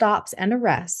illegal stops and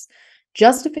arrests,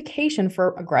 justification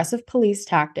for aggressive police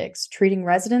tactics, treating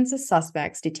residents as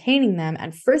suspects, detaining them,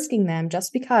 and frisking them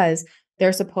just because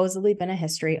there's supposedly been a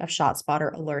history of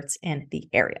ShotSpotter alerts in the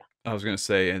area. I was going to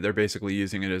say, they're basically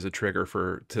using it as a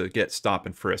trigger to get stop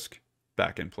and frisk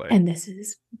back in play. And this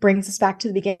brings us back to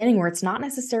the beginning, where it's not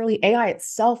necessarily AI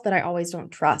itself that I always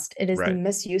don't trust. It is the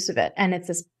misuse of it. And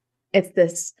it's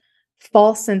this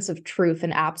false sense of truth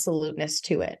and absoluteness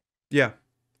to it. Yeah.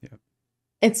 Yeah.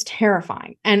 It's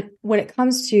terrifying. And when it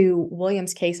comes to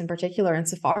Williams' case in particular and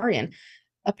Safarian,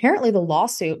 apparently the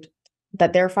lawsuit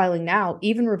that they're filing now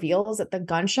even reveals that the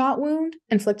gunshot wound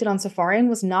inflicted on Safarian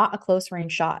was not a close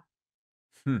range shot.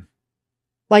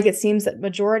 Like, it seems that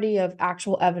majority of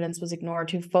actual evidence was ignored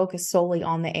to focus solely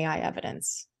on the AI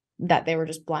evidence that they were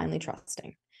just blindly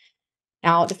trusting.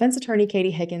 Now, defense attorney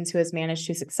Katie Higgins, who has managed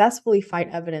to successfully fight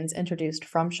evidence introduced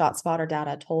from ShotSpotter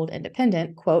data, told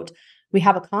Independent, quote, "We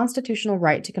have a constitutional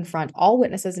right to confront all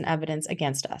witnesses and evidence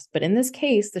against us. But in this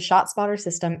case, the ShotSpotter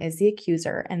system is the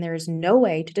accuser, and there is no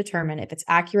way to determine if it's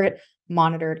accurate,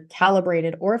 monitored,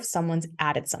 calibrated, or if someone's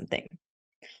added something."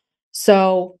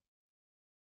 So,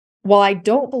 while I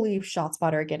don't believe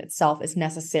ShotSpotter again itself is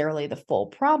necessarily the full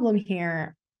problem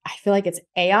here, I feel like it's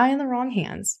AI in the wrong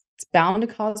hands. It's bound to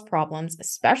cause problems,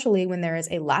 especially when there is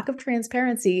a lack of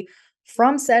transparency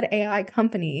from said AI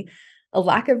company, a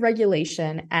lack of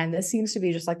regulation. And this seems to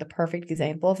be just like the perfect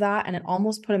example of that. And it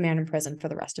almost put a man in prison for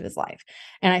the rest of his life.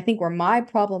 And I think where my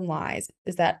problem lies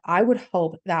is that I would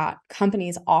hope that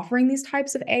companies offering these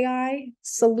types of AI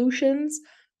solutions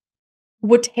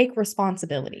would take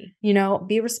responsibility,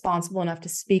 be responsible enough to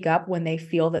speak up when they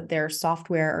feel that their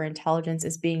software or intelligence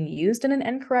is being used in an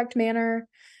incorrect manner.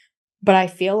 But I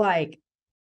feel like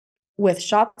with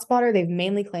ShotSpotter, they've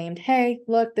mainly claimed, hey,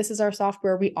 look, this is our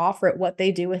software. We offer it. What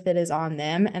they do with it is on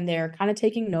them. And they're kind of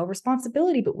taking no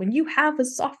responsibility. But when you have a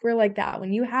software like that,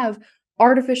 when you have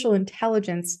artificial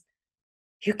intelligence,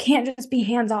 you can't just be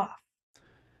hands off.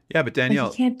 Yeah, but Like, you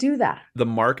Danielle, can't do that. the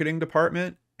marketing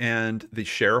department and the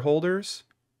shareholders,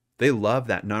 they love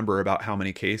that number about how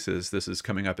many cases this is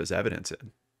coming up as evidence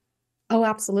in. Oh,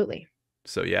 absolutely.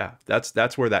 So yeah,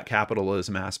 that's where that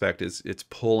capitalism aspect is. It's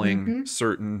pulling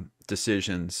certain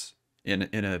decisions in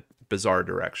a bizarre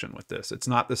direction with this. It's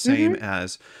not the same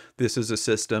as this is a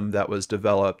system that was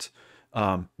developed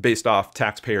based off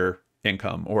taxpayer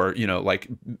income, or like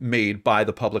made by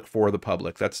the public for the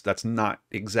public. That's not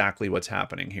exactly what's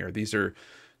happening here. These are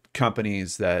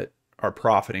companies that are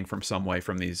profiting from some way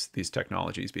from these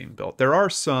technologies being built. There are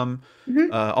some,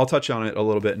 I'll touch on it a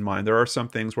little bit in mine. There are some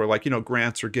things where, like,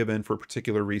 grants are given for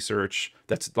particular research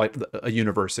that's like a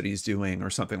university's doing or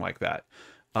something like that.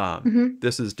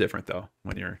 This is different though,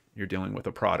 when you're dealing with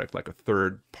a product, like a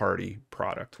third party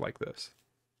product like this.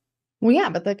 Well, yeah,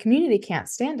 but the community can't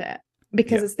stand it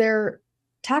because it's their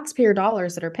taxpayer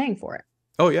dollars that are paying for it.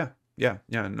 Oh yeah. No,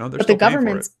 they're but still the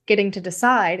government's getting to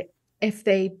decide if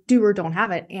they do or don't have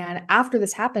it. And after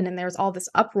this happened, and there's all this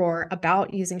uproar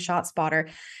about using ShotSpotter,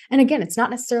 and again, it's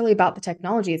not necessarily about the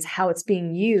technology, it's how it's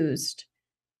being used.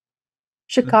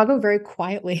 Chicago very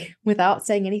quietly, without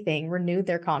saying anything, renewed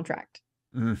their contract.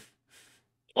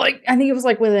 Like, I think it was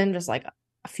like within just like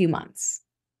a few months.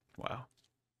 Wow.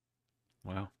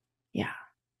 Yeah.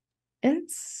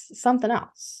 It's something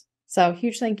else. So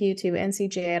huge thank you to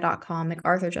ncga.com,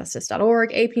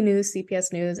 MacArthurJustice.org, AP News,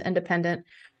 CPS News, Independent,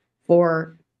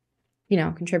 for,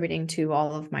 contributing to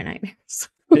all of my nightmares.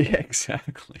 Yeah,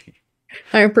 exactly.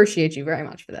 I appreciate you very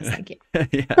much for this. Thank you.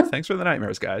 Yeah, thanks for the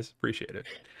nightmares, guys. Appreciate it.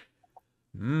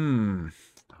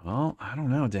 Well, I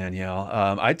don't know, Danielle.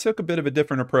 I took a bit of a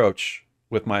different approach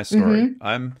with my story.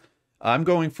 I'm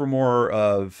going for more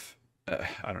of,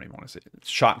 I don't even want to say it,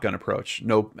 shotgun approach.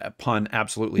 No pun,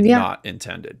 absolutely not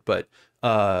intended, but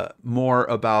more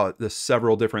about the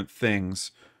several different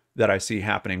things that I see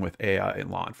happening with AI in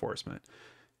law enforcement.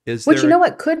 Which,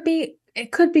 it could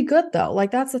be good though.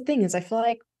 Like, that's the thing, is I feel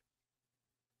like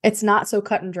it's not so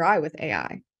cut and dry with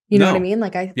AI. You know what I mean?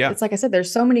 Like, it's like I said,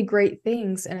 there's so many great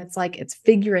things, and it's like, it's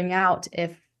figuring out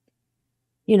if,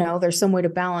 there's some way to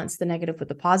balance the negative with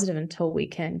the positive until we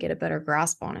can get a better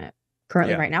grasp on it.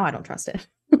 Currently, right now, I don't trust it.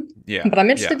 But I'm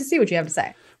interested to see what you have to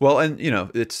say. Well, and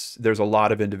there's a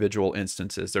lot of individual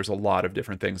instances. There's a lot of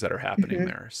different things that are happening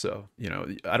there. So,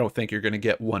 I don't think you're going to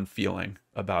get one feeling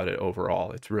about it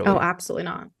overall. It's really, absolutely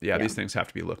not. Yeah, these things have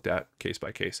to be looked at case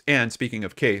by case. And speaking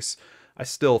of case, I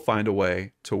still find a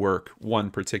way to work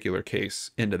one particular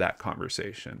case into that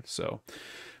conversation. So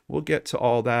we'll get to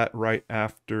all that right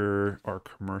after our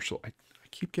commercial. I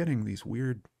keep getting these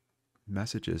weird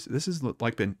messages. This is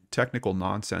like been technical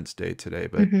nonsense day today,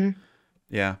 but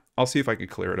yeah, I'll see if I can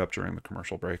clear it up during the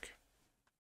commercial break.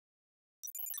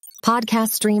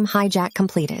 Podcast stream hijack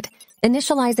completed.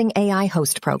 Initializing AI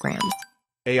host programs.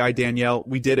 AI Danielle,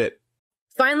 we did it.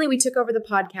 Finally, we took over the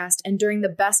podcast, and during the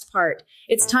best part,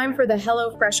 it's time for the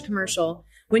HelloFresh commercial.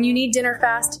 When you need dinner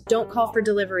fast, don't call for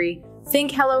delivery.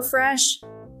 Think HelloFresh.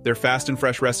 Their fast and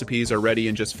fresh recipes are ready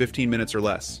in just 15 minutes or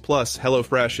less. Plus,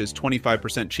 HelloFresh is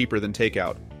 25% cheaper than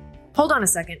takeout. Hold on a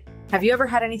second. Have you ever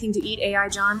had anything to eat AI,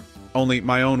 John? Only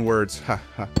my own words. Ha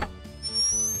ha.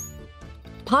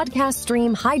 Podcast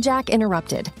stream hijack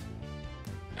interrupted.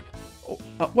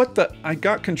 What the? I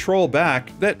got control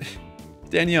back.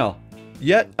 Danielle,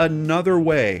 yet another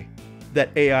way that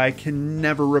AI can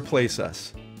never replace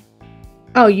us.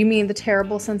 Oh, you mean the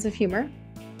terrible sense of humor?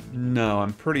 No,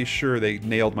 I'm pretty sure they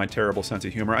nailed my terrible sense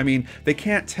of humor. I mean, they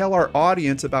can't tell our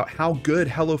audience about how good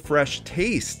HelloFresh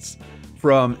tastes.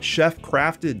 From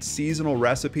chef-crafted seasonal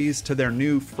recipes to their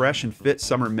new fresh and fit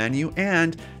summer menu,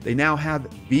 and they now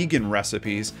have vegan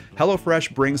recipes.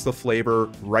 HelloFresh brings the flavor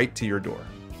right to your door.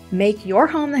 Make your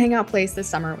home the hangout place this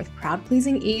summer with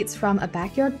crowd-pleasing eats, from a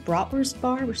backyard bratwurst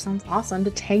bar, which sounds awesome, to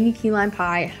tangy key lime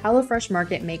pie. HelloFresh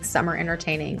Market makes summer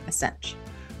entertaining a cinch.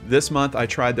 This month, I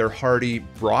tried their hearty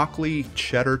broccoli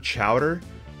cheddar chowder.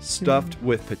 stuffed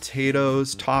with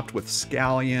potatoes, topped with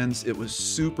scallions. It was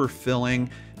super filling,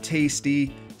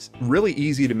 tasty, really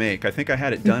easy to make. I think I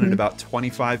had it done in about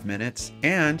 25 minutes,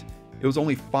 and it was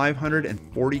only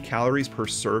 540 calories per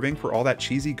serving for all that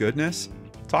cheesy goodness.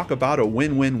 Talk about a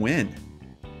win-win-win.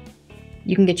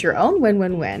 You can get your own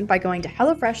win-win-win by going to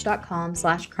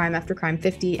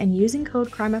hellofresh.com/crimeaftercrime50 and using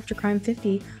code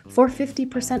crimeaftercrime50 for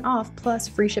 50% off plus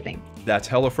free shipping. That's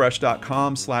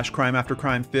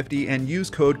hellofresh.com/crimeaftercrime50 and use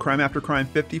code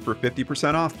crimeaftercrime50 for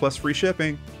 50% off plus free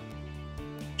shipping.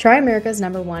 Try America's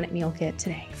 #1 meal kit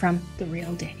today from the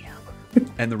real Danielle.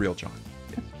 And the real John.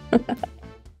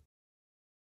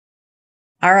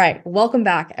 All right, welcome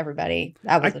back, everybody.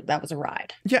 That was a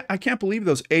ride. Yeah, I can't believe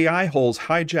those AI holes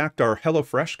hijacked our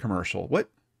HelloFresh commercial. What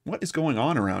is going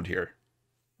on around here?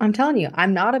 I'm telling you,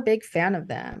 I'm not a big fan of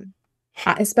them.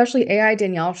 Especially AI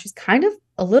Danielle. She's kind of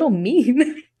a little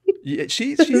mean. Yeah,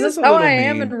 she This is is a how little I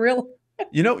am mean. in real.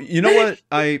 You know what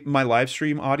my live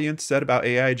stream audience said about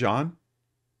AI John?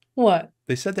 What?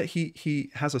 They said that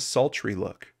he has a sultry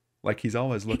look, like he's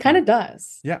always looking. He kind of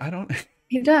does. Yeah, I don't.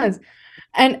 He does.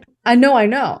 And I know.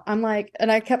 I'm like,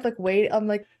 and I kept like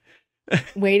waiting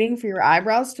for your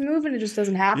eyebrows to move, and it just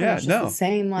doesn't happen. Yeah, It's just the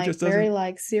same, he like just very doesn't-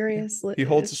 like serious. He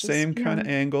holds the It's just, same you kind of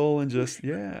know. angle and just,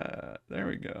 yeah, there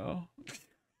we go.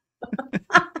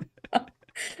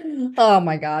 Oh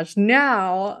my gosh.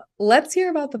 Now let's hear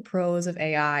about the pros of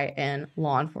AI in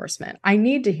law enforcement. I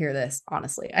need to hear this,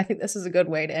 honestly. I think this is a good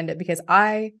way to end it because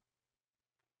I'm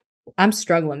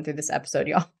struggling through this episode,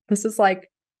 y'all. This is like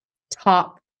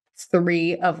top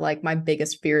 3 of like my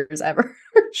biggest fears ever.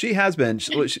 She has been.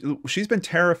 She's been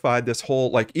terrified this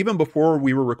whole, like, even before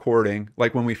we were recording,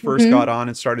 like when we first got on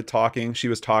and started talking, she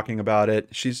was talking about it.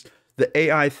 The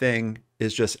AI thing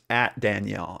is just at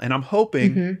Danielle. And I'm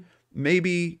hoping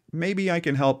maybe I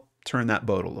can help turn that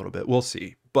boat a little bit. We'll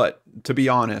see. But to be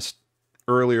honest,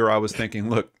 earlier I was thinking,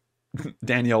 look,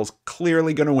 Danielle's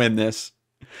clearly going to win this.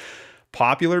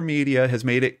 Popular media has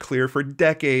made it clear for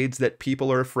decades that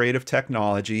people are afraid of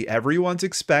technology. Everyone's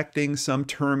expecting some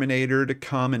Terminator to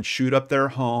come and shoot up their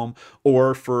home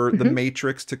or for the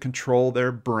Matrix to control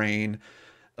their brain.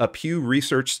 A Pew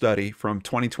Research study from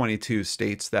 2022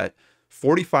 states that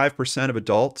 45% of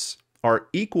adults are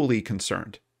equally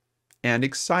concerned and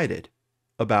excited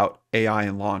about AI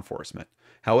in law enforcement.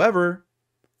 However,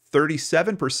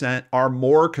 37% are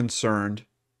more concerned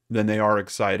than they are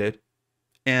excited,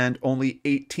 and only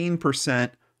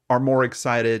 18% are more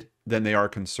excited than they are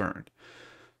concerned.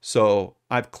 So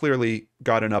I've clearly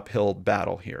got an uphill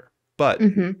battle here. But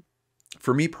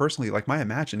for me personally, like, my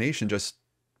imagination just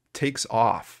takes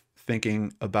off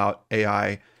thinking about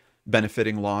AI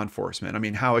benefiting law enforcement. I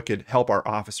mean, how it could help our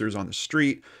officers on the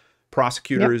street,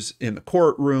 prosecutors in the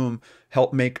courtroom,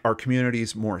 help make our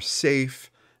communities more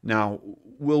safe. Now,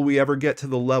 will we ever get to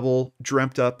the level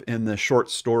dreamt up in the short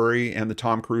story and the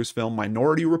Tom Cruise film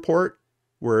Minority Report,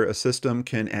 where a system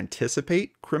can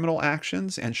anticipate criminal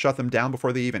actions and shut them down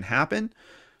before they even happen?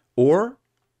 Or,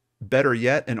 better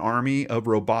yet, an army of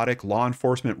robotic law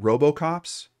enforcement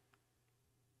robocops?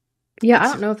 Yeah, I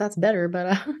don't know if that's better,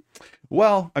 but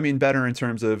well, I mean, better in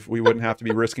terms of we wouldn't have to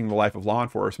be risking the life of law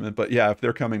enforcement. But yeah, if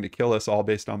they're coming to kill us all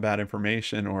based on bad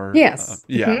information or... yes.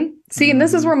 Yeah. See, and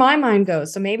this is where my mind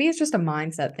goes. So maybe it's just a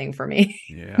mindset thing for me.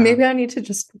 Yeah. Maybe I need to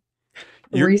just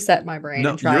reset my brain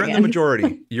and try you're again. in the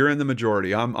majority. You're in the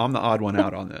majority. I'm the odd one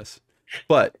out on this.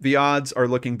 But the odds are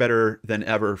looking better than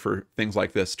ever for things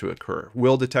like this to occur.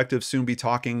 Will detectives soon be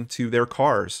talking to their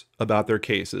cars about their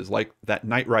cases, like that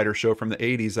Knight Rider show from the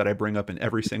 80s that I bring up in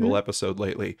every single episode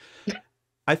lately?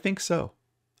 I think so.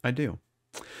 I do.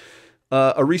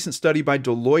 A recent study by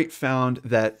Deloitte found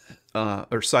that,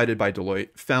 or cited by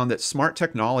Deloitte, found that smart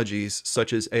technologies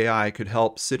such as AI could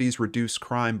help cities reduce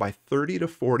crime by 30 to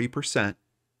 40%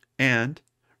 and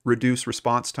reduce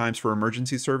response times for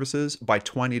emergency services by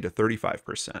 20 to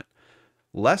 35%.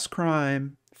 Less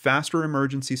crime, faster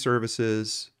emergency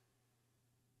services.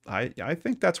 I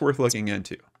think that's worth looking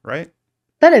into, right?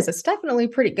 That is, it's definitely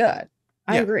pretty good.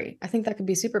 I Yeah. agree. I think that could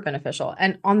be super beneficial.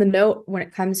 And on the note, when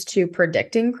it comes to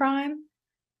predicting crime,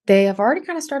 they have already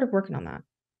kind of started working on that.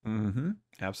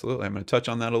 Absolutely. I'm going to touch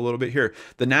on that a little bit here.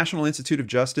 The National Institute of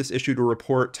Justice issued a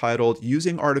report titled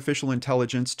Using Artificial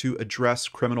Intelligence to Address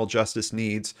Criminal Justice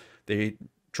Needs. They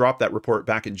dropped that report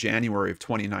back in January of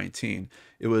 2019.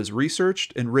 It was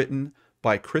researched and written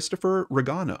by Christopher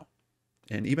Regano.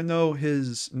 And even though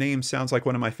his name sounds like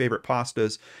one of my favorite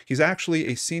pastas, he's actually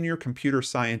a senior computer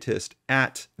scientist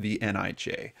at the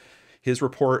NIJ. His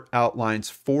report outlines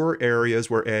 4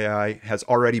 areas where AI has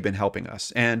already been helping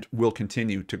us and will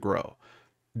continue to grow.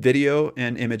 Video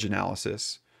and image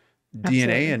analysis, Absolutely.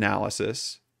 DNA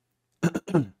analysis,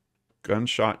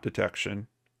 gunshot detection,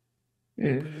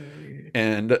 Mm.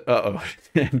 and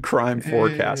and crime Mm.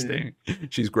 forecasting.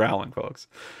 She's growling, folks.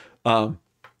 Um,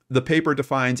 the paper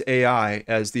defines AI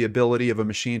as the ability of a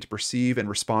machine to perceive and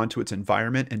respond to its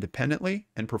environment independently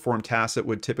and perform tasks that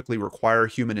would typically require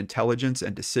human intelligence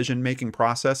and decision-making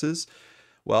processes.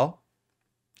 Well,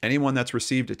 anyone that's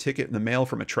received a ticket in the mail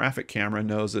from a traffic camera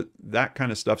knows that that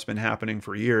kind of stuff's been happening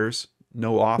for years.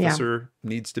 No Yeah. officer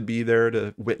needs to be there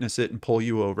to witness it and pull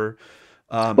you over.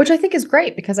 Which I think is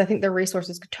great because I think their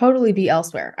resources could totally be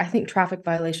elsewhere. I think traffic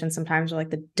violations sometimes are like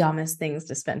the dumbest things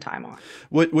to spend time on.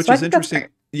 Which So I is think that's interesting.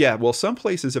 great. Yeah, well, some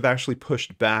places have actually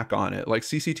pushed back on it. Like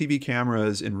CCTV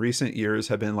cameras in recent years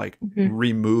have been like Mhm.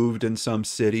 removed in some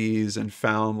cities and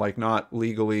found like not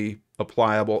legally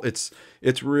applicable. It's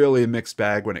really a mixed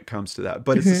bag when it comes to that.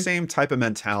 But it's the Mhm. same type of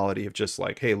mentality of just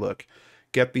like, hey, look,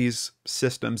 get these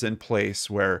systems in place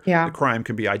where the Yeah. crime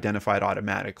can be identified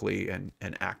automatically and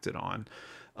acted on.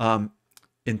 Um,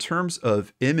 in terms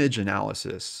of image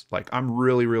analysis, like I'm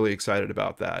really, really excited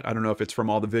about that. I don't know if it's from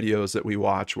all the videos that we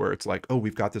watch where it's like, oh,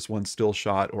 we've got this one still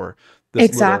shot or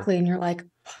this little. Exactly. And you're like,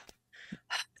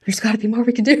 there's got to be more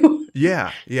we can do.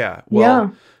 Yeah, yeah. Well,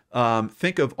 Yeah.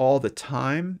 think of all the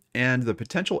time and the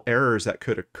potential errors that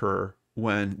could occur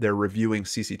when they're reviewing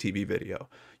CCTV video.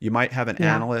 You might have an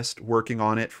Yeah. analyst working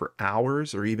on it for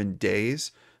hours or even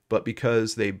days, but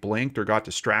because they blinked or got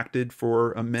distracted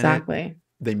for a minute, Exactly.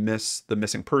 they miss the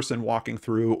missing person walking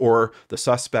through or the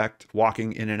suspect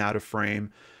walking in and out of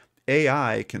frame.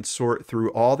 AI can sort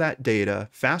through all that data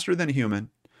faster than a human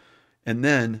and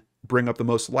then bring up the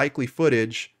most likely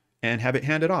footage and have it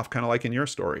handed off, kind of like in your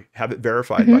story. Have it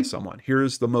verified by Hmm. someone.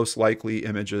 Here's the most likely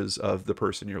images of the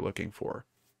person you're looking for.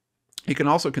 You can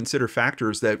also consider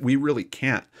factors that we really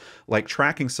can't, like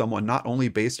tracking someone not only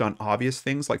based on obvious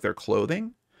things like their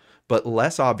clothing, but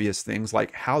less obvious things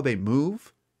like how they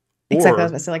move Exactly. I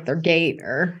was or gonna say like their gait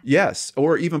or yes,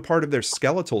 or even part of their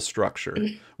skeletal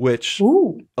structure, which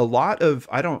ooh. a lot of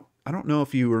I don't know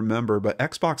if you remember, but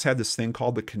Xbox had this thing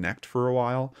called the Kinect for a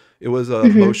while. It was a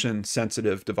Hmm. motion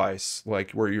sensitive device,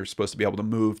 like where you're supposed to be able to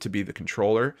move to be the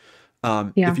controller.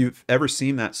 If Yeah. you've ever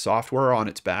seen that software on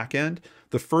its back end,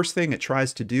 the first thing it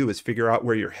tries to do is figure out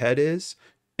where your head is,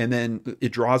 and then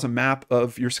it draws a map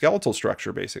of your skeletal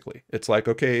structure, basically. It's like,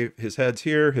 okay, his head's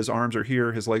here, his arms are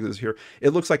here, his legs is here.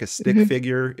 It looks like a stick Hmm.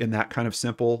 figure in that kind of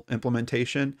simple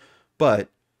implementation, but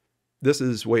this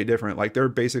is way different. Like they're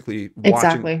basically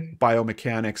watching Exactly.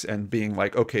 biomechanics and being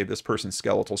like, okay, this person's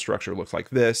skeletal structure looks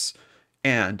like this.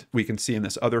 And we can see in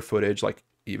this other footage, like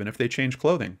even if they change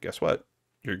clothing, guess what?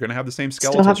 You're going to have the same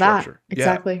Still skeletal have that. structure. Yeah.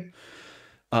 Exactly.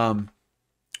 Um,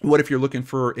 what if you're looking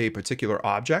for a particular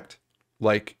object,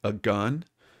 like a gun,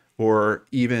 or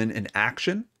even an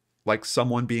action, like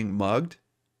someone being mugged?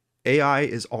 AI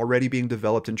is already being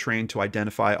developed and trained to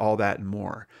identify all that and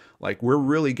more. Like we're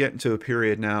really getting to a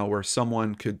period now where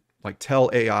someone could like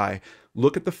tell AI,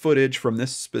 look at the footage from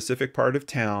this specific part of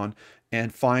town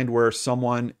and find where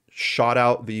someone shot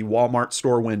out the Walmart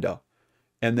store window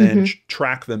and then Hmm.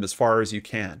 track them as far as you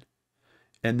can.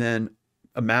 And then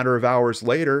a matter of hours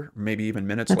later, maybe even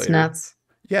minutes That's later, nuts.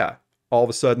 yeah, all of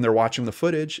a sudden they're watching the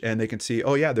footage and they can see,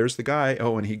 oh yeah, there's the guy.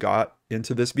 Oh, and he got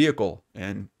into this vehicle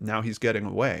and now he's getting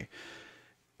away.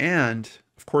 And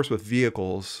of course, with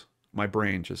vehicles, my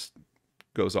brain just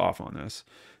goes off on this.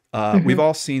 We've Hmm.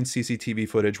 all seen CCTV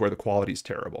footage where the quality's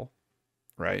terrible,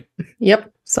 right?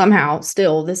 Yep. Somehow,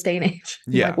 still this day and age.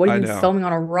 I'm like, Yeah, what are I you know. filming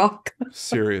on a rock?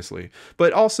 Seriously.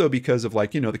 But also because of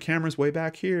like, the camera's way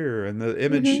back here and the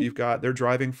image Hmm. you've got, they're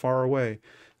driving far away.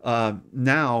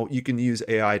 Now you can use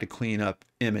AI to clean up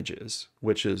images,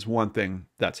 which is one thing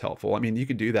that's helpful. I mean, you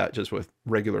can do that just with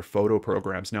regular photo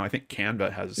programs. Now, I think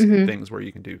Canva has Hmm. things where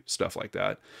you can do stuff like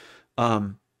that.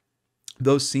 Um,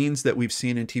 those scenes that we've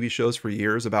seen in TV shows for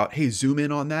years about, hey, zoom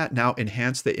in on that, now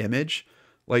enhance the image.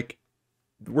 Like,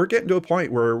 we're getting to a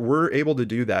point where we're able to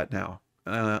do that now.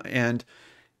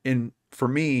 And for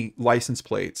me, license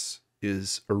plates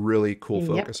is a really cool Yep.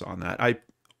 focus on that. I,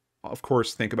 of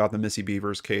course, think about the Missy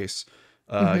Beavers case.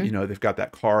 Hmm. They've got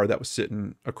that car that was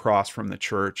sitting across from the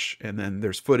church, and then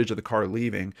there's footage of the car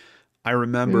leaving. I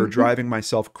remember Hmm. driving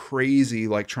myself crazy,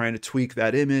 like trying to tweak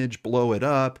that image, blow it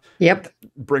up, Yep.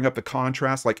 bring up the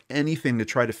contrast, like anything to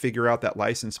try to figure out that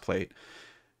license plate.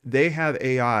 They have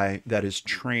AI that is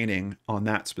training on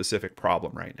that specific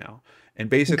problem right now. And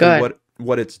basically Good.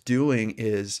 what it's doing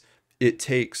is it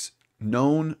takes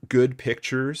known good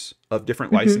pictures of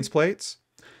different license Hmm. plates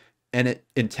and it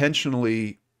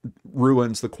intentionally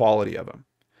ruins the quality of them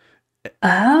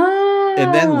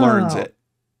and then learns Oh. it.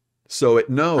 So it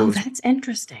Oh, knows, that's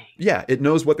interesting. yeah, it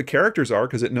knows what the characters are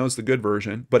because it knows the good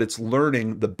version, but it's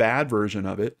learning the bad version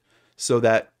of it, so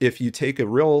that if you take a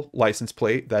real license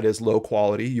plate that is low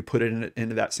quality, you put it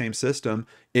into that same system,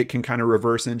 it can kind of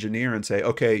reverse engineer and say,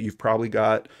 okay, you've probably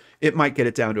got, it might get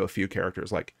it down to a few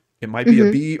characters. Like it might be a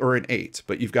Hmm. B or an 8,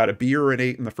 but you've got a B or an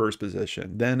 8 in the first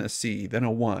position, then a C, then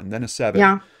a 1, then a 7.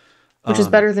 Yeah, which is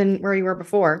Um, better than where you were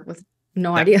before with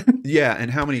no that, idea. yeah.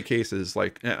 And how many cases,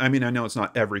 like, I mean, I know it's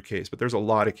not every case, but there's a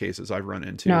lot of cases I've run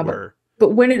into No, where, but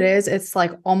when it is, it's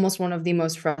like almost one of the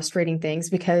most frustrating things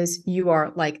because you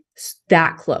are like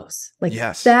that close, like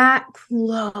yes, that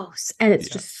close, and it's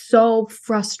yeah, just so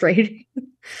frustrating.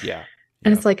 yeah,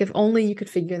 And yeah. it's like if only you could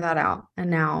figure that out, and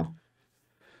now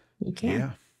you can.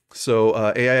 Yeah. So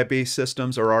AI-based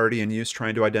systems are already in use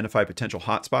trying to identify potential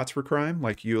hotspots for crime,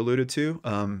 like you alluded to.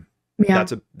 Yeah.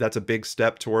 That's a big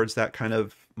step towards that kind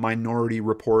of minority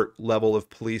report level of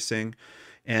policing,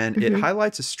 and it Hmm.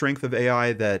 highlights a strength of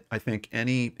AI that I think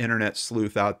any internet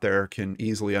sleuth out there can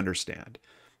easily understand.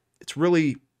 It's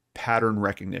really pattern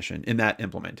recognition in that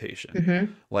implementation. Hmm.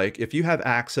 Like if you have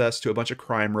access to a bunch of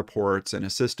crime reports and a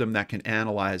system that can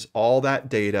analyze all that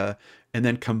data and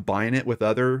then combine it with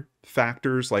other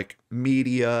factors like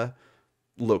media,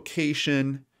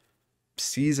 location,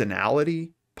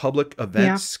 seasonality, public event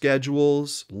Yeah.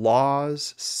 schedules,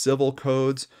 laws, civil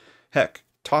codes, heck,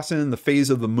 toss in the phase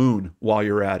of the moon while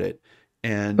you're at it.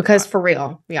 And Because for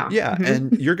real, yeah. yeah, Hmm.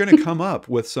 and you're going to come up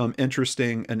with some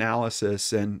interesting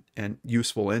analysis and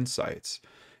useful insights.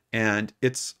 And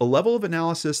it's a level of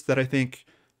analysis that I think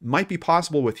might be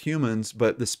possible with humans,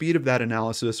 but the speed of that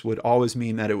analysis would always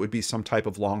mean that it would be some type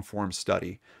of long form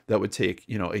study that would take,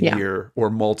 you know, a Yeah. year or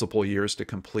multiple years to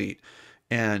complete.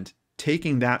 And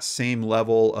taking that same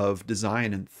level of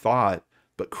design and thought,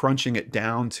 but crunching it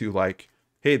down to like,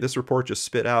 hey, this report just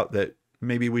spit out that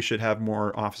maybe we should have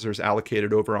more officers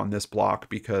allocated over on this block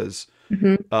because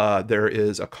Hmm. there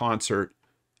is a concert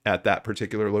at that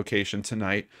particular location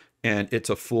tonight and it's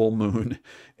a full moon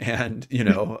and you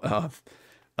know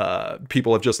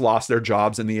people have just lost their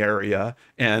jobs in the area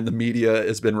and the media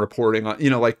has been reporting on, you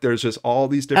know, like there's just all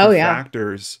these Oh different yeah.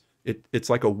 factors. It's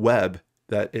like a web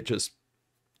that it just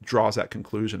draws that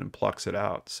conclusion and plucks it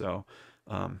out. So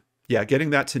yeah, getting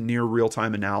that to near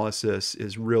real-time analysis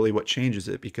is really what changes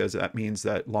it, because that means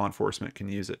that law enforcement can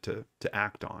use it to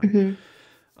act on. Hmm.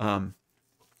 Um,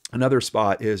 Another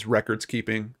spot is records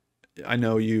keeping. I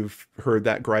know you've heard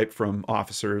that gripe from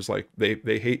officers, like they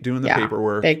hate doing the Yeah.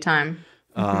 paperwork. Big time.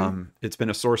 Hmm. It's been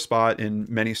a sore spot in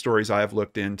many stories I have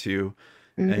looked into.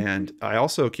 Hmm. And I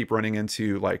also keep running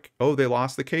into like, oh, they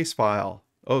lost the case file.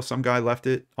 Oh, some guy left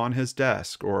it on his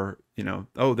desk. Or, you know,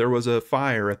 oh, there was a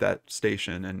fire at that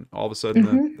station and all of a sudden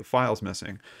Hmm. the file's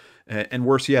missing. And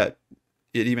worse yet,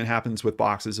 it even happens with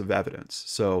boxes of evidence.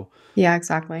 So Yeah,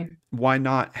 exactly. why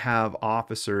not have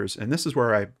officers, and this is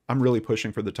where I'm really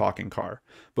pushing for the talking car,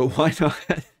 but why not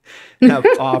have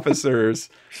officers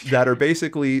that are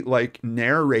basically like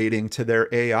narrating to their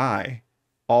AI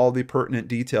all the pertinent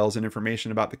details and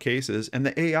information about the cases, and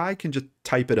the AI can just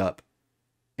type it up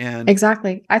and,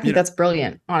 Exactly. I you think know, that's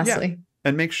brilliant, yeah, honestly.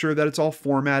 and make sure that it's all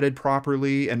formatted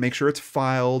properly and make sure it's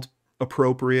filed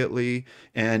appropriately.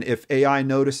 And if AI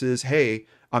notices, hey,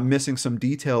 I'm missing some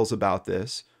details about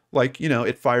this, like, you know,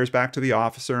 it fires back to the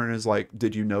officer and is like,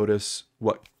 did you notice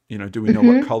what, you know, do we know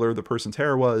what Hmm. color the person's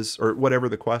hair was, or whatever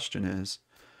the question is.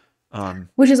 Um,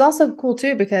 Which is also cool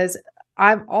too, because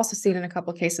I've also seen in a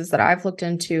couple of cases that I've looked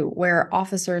into where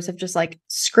officers have just like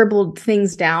scribbled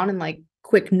things down in like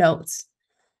quick notes.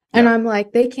 And yeah, I'm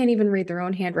like, they can't even read their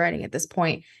own handwriting at this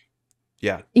point.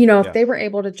 yeah, You know, if yeah, they were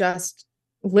able to just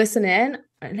listen in,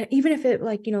 and even if it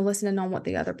like, listen in on what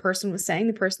the other person was saying,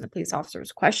 the person the police officer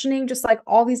was questioning, just like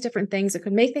all these different things, it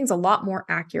could make things a lot more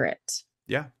accurate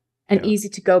yeah, and yeah. easy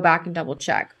to go back and double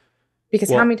check. Because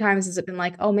how Well, many times has it been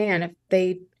like, oh man, if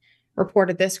they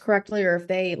reported this correctly, or if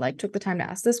they like took the time to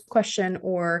ask this question,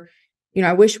 or,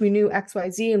 I wish we knew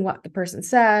XYZ and what the person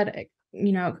said, it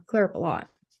could clear up a lot.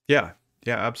 yeah,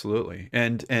 yeah, absolutely.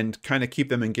 And kind of keep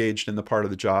them engaged in the part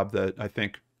of the job that I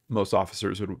think most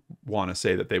officers would want to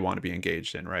say that they want to be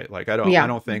engaged in, right? Like Yeah.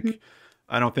 Hmm.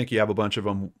 I don't think you have a bunch of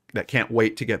them that can't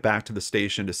wait to get back to the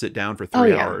station to sit down for Oh,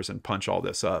 three yeah. hours and punch all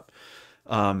this up.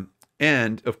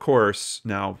 And of course,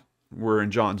 now we're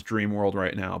in John's dream world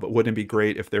right now, but wouldn't it be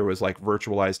great if there was like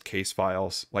virtualized case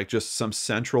files, like just some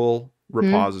central Hmm.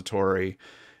 repository?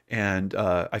 And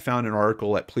I found an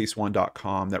article at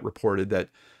policeone.com that reported that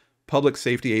public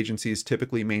safety agencies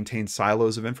typically maintain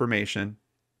silos of information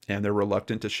and they're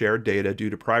reluctant to share data due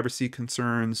to privacy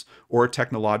concerns or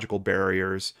technological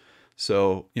barriers.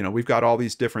 So, you know, we've got all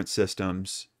these different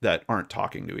systems that aren't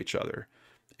talking to each other.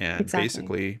 And Exactly.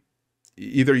 basically,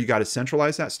 either you got to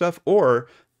centralize that stuff, or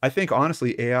I think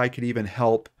honestly, AI could even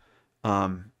help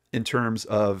in terms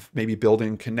of maybe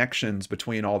building connections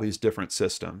between all these different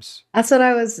systems. That's what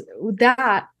I was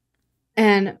that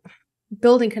and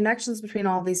building connections between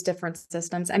all these different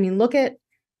systems. I mean, look at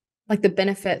like the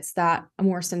benefits that a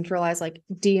more centralized like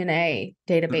DNA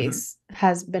Mm-hmm. database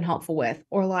has been helpful with,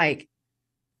 or like,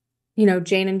 you know,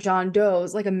 Jane and John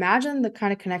Doe's. Like, imagine the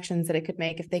kind of connections that it could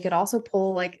make if they could also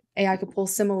pull, like, AI could pull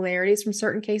similarities from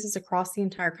certain cases across the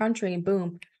entire country, and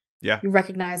boom, Yeah. you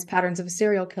recognize patterns of a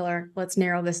serial killer. Let's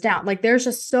narrow this down. Like, there's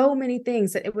just so many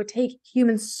things that it would take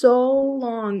humans so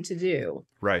long to do.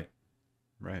 Right.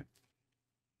 Right.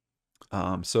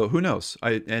 So who knows?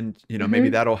 You know, maybe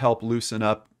Mm-hmm. that'll help loosen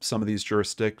up some of these Yeah.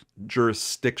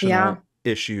 jurisdictional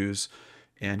issues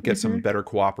and get some Mm-hmm. better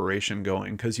cooperation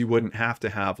going. Because you wouldn't have to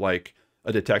have like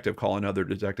a detective call another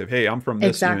detective. Hey, I'm from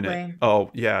this unit. Exactly.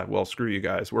 Oh yeah, well screw you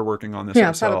guys. We're working on this Yeah.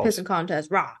 Let's have a pissing ourselves.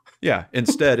 contest. Rah. Yeah.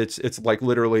 Instead, it's like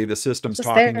literally the It's systems just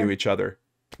talking to there. each other.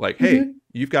 Like, hey, Mm-hmm.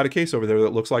 you've got a case over there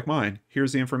that looks like mine.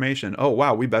 Here's the information. Oh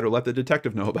wow, we better let the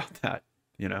detective know about that.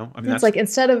 You know, I mean It's that's like,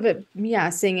 instead of it,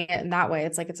 yeah, seeing it in that way,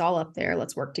 it's like it's all up there.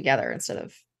 Let's work together instead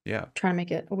of yeah. trying to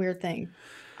make it a weird thing.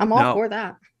 I'm all Now, for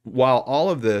that. while all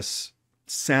of this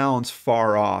sounds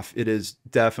far off, it is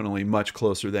definitely much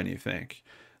closer than you think.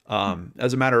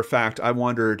 As a matter of fact, I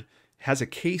wondered, has a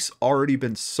case already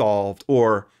been solved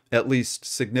or at least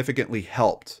significantly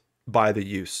helped by the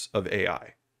use of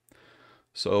AI?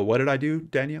 So, what did I do,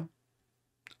 Danielle?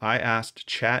 I asked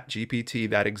ChatGPT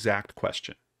that exact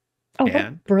question. Oh, what a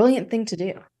And brilliant thing to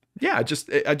do. yeah,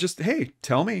 hey,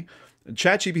 tell me.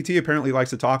 ChatGPT apparently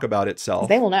likes to talk about Because they itself.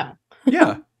 will know.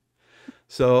 Yeah.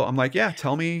 So I'm like, yeah,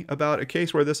 tell me about a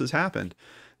case where this has happened.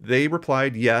 They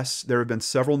replied, yes, there have been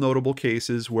several notable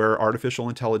cases where artificial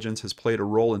intelligence has played a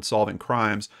role in solving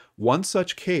crimes. One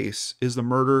such case is the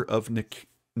murder of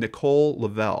Nicole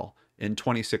Lavelle in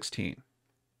 2016.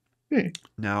 Hmm.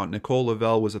 Now, Nicole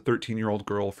Lavelle was a 13-year-old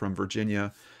girl from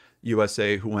Virginia,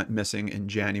 USA, who went missing in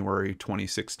January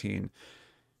 2016.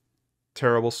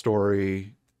 Terrible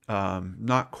story.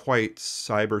 Not quite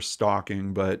cyber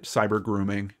stalking, but cyber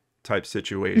grooming type Mm-hmm.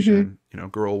 situation. You know,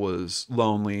 girl was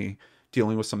lonely,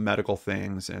 dealing with some medical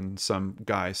things, and some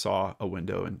guy saw a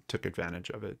window and took advantage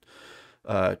of it.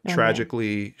 Oh, man.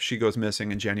 Tragically, she goes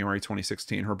missing in January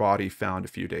 2016. Her body found a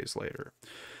few days later.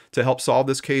 To help solve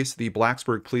this case, the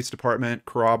Blacksburg Police Department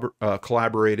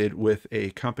collaborated with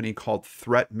a company called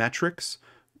Threat Metrics,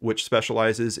 which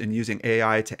specializes in using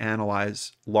AI to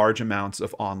analyze large amounts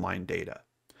of online data.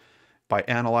 By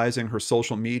analyzing her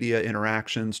social media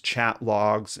interactions, chat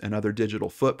logs, and other digital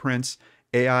footprints,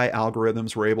 AI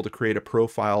algorithms were able to create a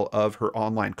profile of her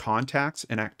online contacts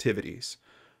and activities.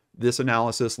 This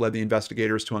analysis led the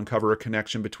investigators to uncover a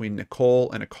connection between Nicole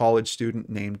and a college student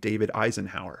named David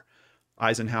Eisenhower.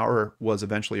 Eisenhower was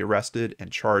eventually arrested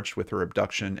and charged with her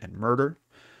abduction and murder.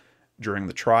 During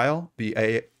the trial,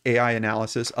 the AI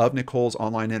analysis of Nicole's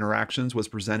online interactions was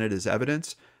presented as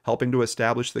evidence, helping to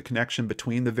establish the connection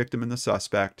between the victim and the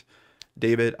suspect.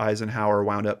 David Eisenhower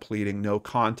wound up pleading no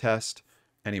contest,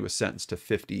 and he was sentenced to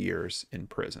 50 years in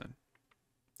prison.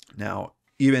 Now,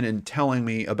 even in telling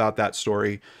me about that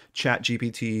story,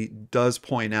 ChatGPT does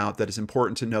point out that it's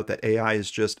important to note that AI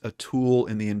is just a tool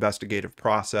in the investigative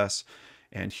process,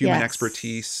 and human Yes.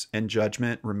 expertise and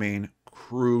judgment remain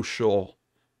crucial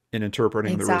in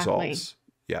interpreting the Exactly. results.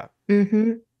 Yeah.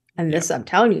 Mm-hmm. And Yeah. this, I'm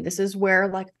telling you, this is where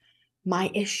like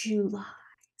my issue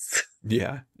lies.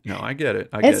 Yeah. No, I get it.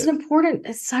 I get it.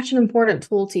 It's such an important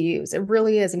tool to use. It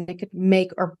really is. And it could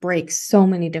make or break so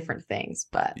many different things,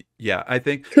 but Yeah. I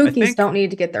kookies think, don't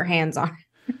need to get their hands on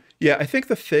yeah, I think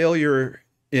the failure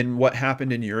in what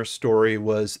happened in your story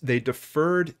was they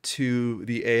deferred to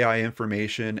the AI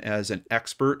information as an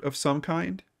expert of some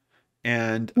kind.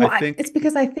 And I Well, it's think,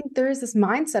 because I think there is this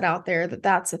mindset out there that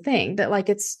that's a thing, that like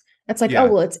it's like, oh yeah,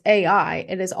 well, it's AI,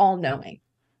 it is all knowing,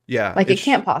 yeah, like it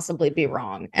can't possibly be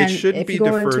wrong. it And shouldn't if you be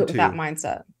go into deferred it with that to.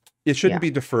 mindset, It shouldn't yeah.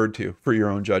 be deferred to for your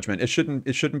own judgment. It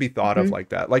shouldn't be thought of Hmm. like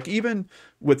that. Like even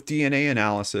with DNA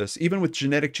analysis, even with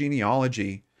genetic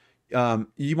genealogy,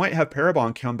 you might have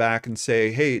Parabon come back and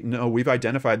say, "Hey, no, we've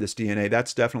identified this DNA.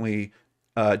 That's definitely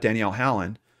Danelle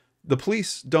Hallan." The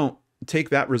police don't take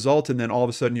that result and then all of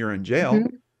a sudden you're in jail.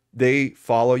 Hmm. They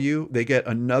follow you. They get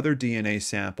another DNA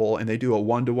sample and they do a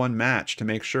one-to-one match to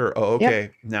make sure. Oh, Yep.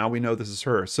 okay, now we know this is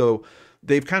her. So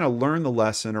they've kind of learned the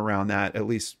lesson around that, at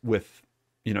least with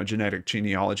genetic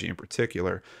genealogy in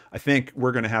particular. I think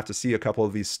we're going to have to see a couple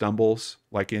of these stumbles,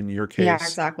 like in your Yeah, case,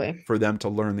 exactly. for them to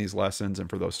learn these lessons and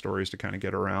for those stories to kind of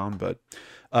get around. But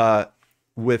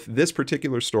with this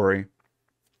particular story,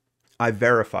 I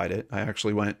verified it. I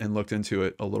actually went and looked into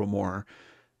it a little more.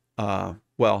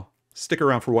 Well, stick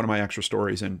around for one of my extra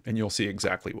stories and you'll see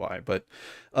exactly why. But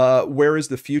where is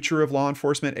the future of law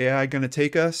enforcement AI going to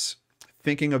take us?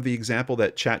 Thinking of the example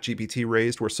that ChatGPT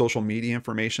raised where social media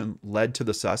information led to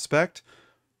the suspect,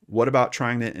 what about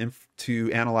trying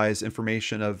to analyze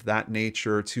information of that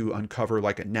nature to uncover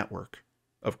like a network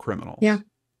of criminals? Yeah.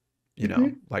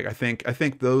 Like I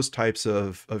think those types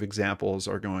of examples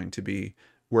are going to be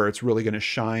where it's really going to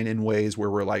shine in ways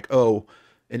where we're like, oh,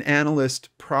 an analyst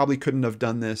probably couldn't have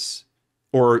done this,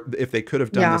 or if they could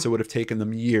have done Yeah. this, it would have taken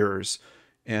them years.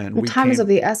 And Well, we time is came, of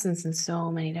the essence in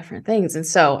so many different things. And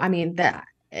so, I mean, that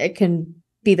it can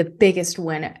be the biggest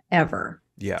win ever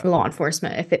yeah, for law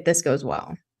enforcement if this goes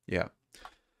well. yeah.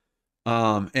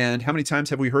 And how many times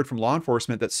have we heard from law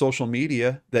enforcement that social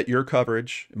media, that your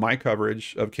coverage, my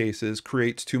coverage of cases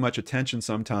creates too much attention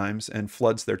sometimes and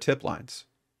floods their tip lines?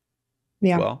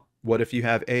 Yeah. Well, what if you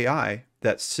have AI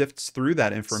that sifts through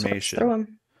that Sorts through information?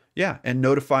 them. Yeah, and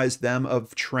notifies them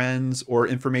of trends or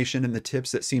information in the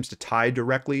tips that seems to tie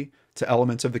directly to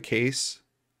elements of the case.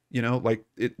 Like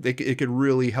it could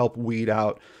really help weed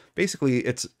out. Basically,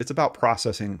 it's about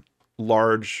processing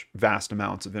large, vast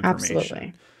amounts of information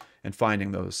Absolutely. and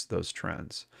finding those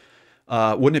trends.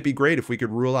 Wouldn't it be great if we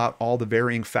could rule out all the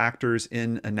varying factors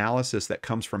in analysis that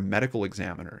comes from medical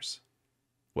examiners?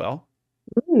 Well,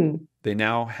 Ooh, they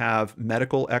now have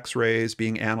medical x-rays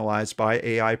being analyzed by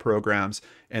AI programs,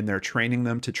 and they're training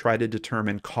them to try to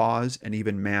determine cause and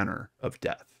even manner of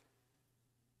death.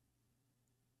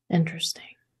 interesting.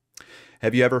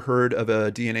 Have you ever heard of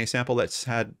a DNA sample that's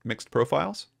had mixed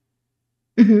profiles?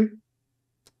 Mm-hmm.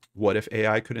 What if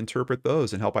AI could interpret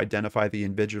those and help identify the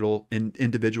individual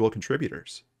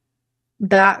contributors?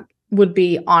 That would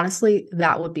be, honestly,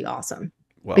 that would be awesome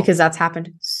Well, because that's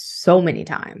happened so many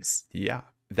times. yeah,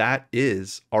 that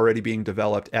is already being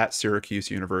developed at Syracuse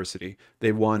University.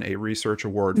 They won a research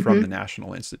award from the Mm-hmm.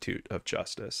 National Institute of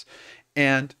Justice.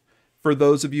 And for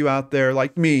those of you out there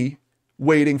like me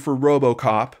waiting for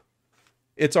RoboCop,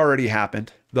 it's already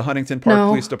happened. The Huntington Park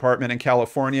Police No. Department in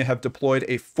California have deployed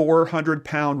a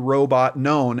 400-pound robot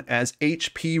known as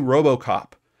HP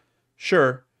RoboCop.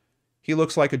 Sure, he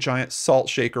looks like a giant salt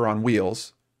shaker on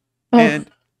wheels, Oh, and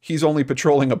he's only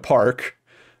patrolling a park,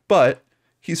 but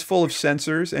he's full of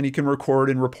sensors and he can record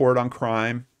and report on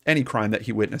crime, any crime that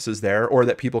he witnesses there or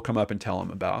that people come up and tell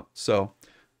him about. So,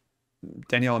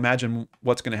 Danielle, imagine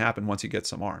what's going to happen once he gets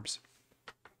some arms.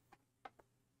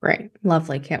 great.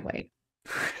 Lovely. Can't wait.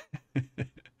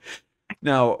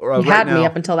 Now, You right had me now,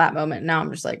 up until that moment. Now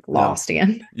I'm just like no, lost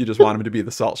again. you just want him to be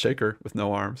the salt shaker with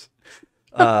no arms.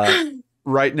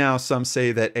 Right now, some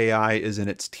say that AI is in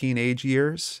its teenage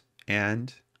years,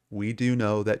 and we do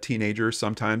know that teenagers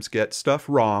sometimes get stuff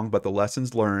wrong, but the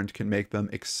lessons learned can make them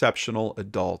exceptional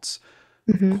adults.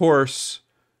 Of Hmm. course,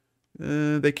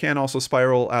 they can also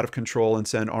spiral out of control and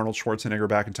send Arnold Schwarzenegger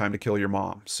back in time to kill your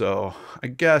mom. So I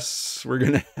guess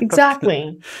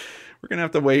Exactly. we're gonna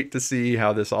have to wait to see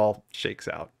how this all shakes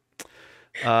out.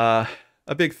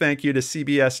 A big thank you to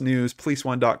CBS News,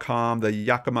 PoliceOne.com, the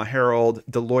Yakima Herald,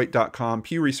 Deloitte.com,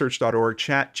 PewResearch.org,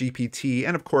 ChatGPT,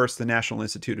 and of course the National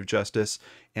Institute of Justice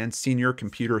and senior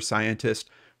computer scientist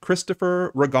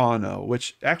Christopher Regano,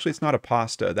 which actually it's not a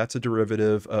pasta. That's a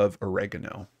derivative of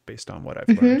oregano, based on what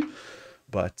I've learned. Hmm.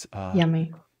 But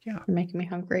Yummy. yeah. You're making me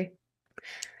hungry.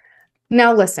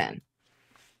 Now listen,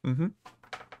 Mm-hmm.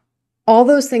 all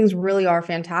those things really are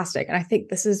fantastic. And I think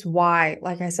this is why,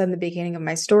 like I said in the beginning of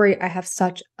my story, I have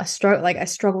such a struggle, like I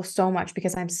struggle so much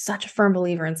because I'm such a firm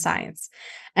believer in science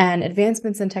and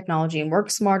advancements in technology and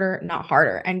work smarter, not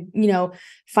harder. And,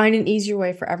 find an easier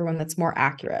way for everyone that's more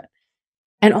accurate.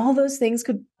 And all those things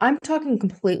I'm talking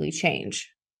completely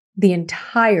change the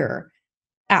entire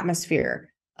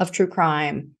atmosphere of true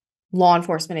crime, law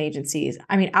enforcement agencies.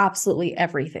 I mean, absolutely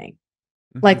everything.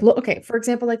 Mm-hmm. Like, look, okay, for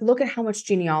example, like look at how much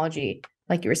genealogy,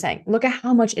 like you were saying, look at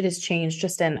how much it has changed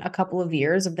just in a couple of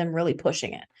years of them really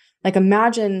pushing it. Like,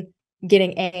 imagine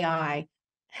getting AI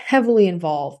heavily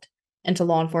involved into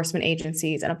law enforcement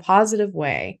agencies in a positive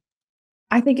way.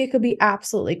 I think it could be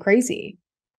absolutely crazy.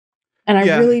 And I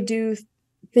Yeah. really do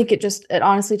think it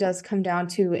honestly does come down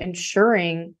to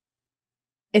ensuring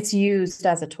it's used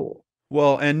as a tool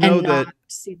Well, and know and that not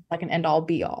seen like an end all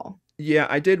be all. yeah,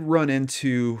 I did run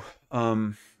into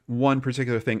one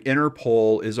particular thing.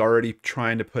 Interpol is already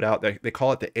trying to put out, they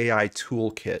call it the AI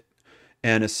toolkit.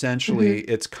 And essentially, Mhm.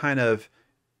 it's kind of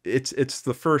it's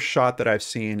the first shot that I've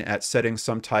seen at setting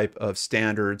some type of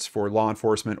standards for law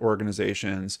enforcement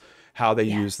organizations, how they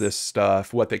use Yes. this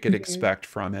stuff, what they could expect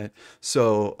from it.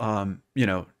 So,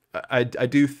 I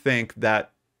do think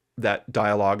that that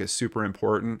dialogue is super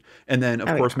important. And then, of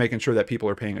Oh course, yeah. making sure that people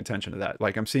are paying attention to that.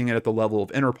 Like I'm seeing it at the level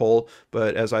of Interpol,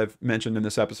 but as I've mentioned in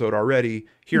this episode already,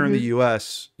 here in the Hmm.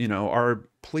 US, our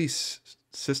police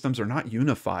systems are not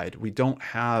unified. We don't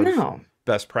have No.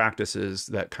 best practices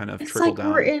that kind of It's trickle like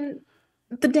we're down. in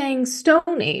the dang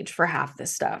Stone Age for half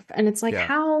this stuff. And it's like, Yeah.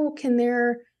 how can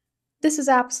there this is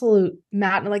absolute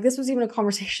mad. Like this was even a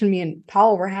conversation me and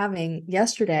Paul were having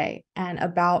yesterday and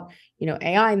about,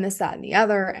 AI and this, that, and the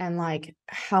other, and like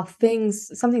how some things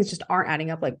just aren't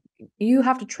adding up. Like you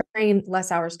have to train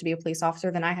less hours to be a police officer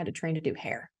than I had to train to do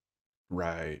hair.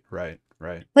 Right, right,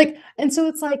 right. Like, and so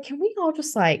it's like, can we all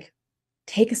just like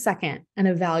take a second and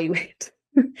evaluate?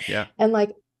 Yeah. And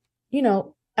like,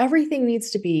 everything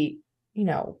needs to be,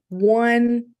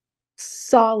 one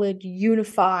solid,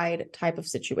 unified type of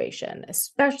situation,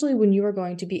 especially when you are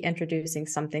going to be introducing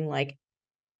something like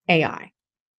AI.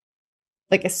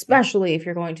 Like, especially if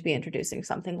you're going to be introducing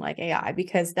something like AI,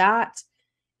 because that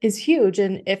is huge.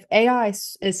 And if AI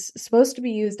is supposed to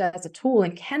be used as a tool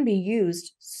and can be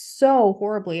used so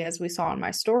horribly, as we saw in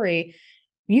my story,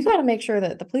 you got to make sure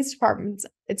that the police departments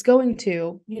it's going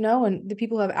to, and the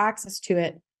people who have access to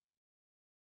it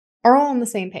are all on the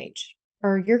same page,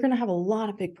 or you're going to have a lot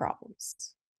of big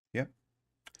problems. Yep.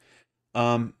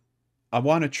 I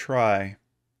want to try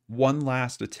one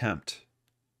last attempt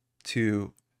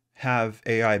to have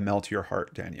AI melt your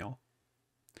heart, Danielle.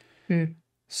 Hmm.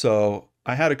 So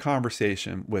I had a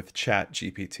conversation with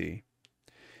ChatGPT,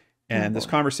 Oh and this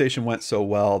boy. conversation went so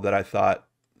well that I thought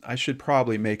I should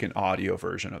probably make an audio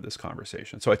version of this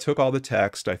conversation. So I took all the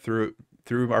text, I threw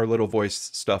our little voice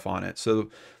stuff on it. So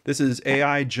this is Okay.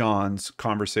 AI John's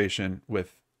conversation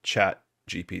with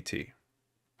ChatGPT.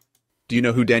 Do you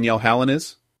know who Danelle Hallan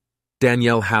is?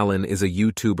 Danelle Hallan is a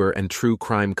YouTuber and true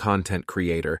crime content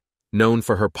creator, known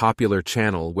for her popular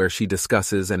channel where she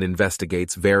discusses and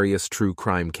investigates various true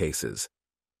crime cases.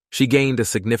 She gained a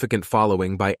significant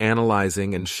following by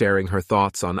analyzing and sharing her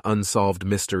thoughts on unsolved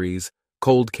mysteries,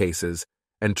 cold cases,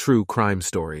 and true crime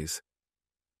stories.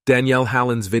 Danelle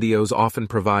Hallan's videos often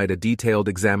provide a detailed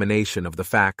examination of the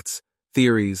facts,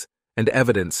 theories, and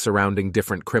evidence surrounding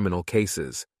different criminal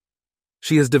cases.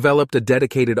 She has developed a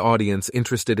dedicated audience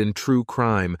interested in true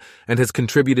crime and has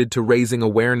contributed to raising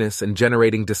awareness and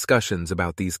generating discussions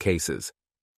about these cases.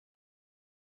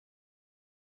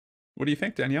 What do you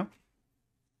think, Danielle?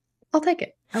 I'll take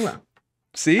it. I will.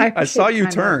 See, I I saw appreciate the you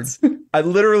kind turn. words. I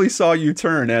literally saw you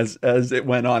turn as it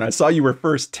went on. I saw you were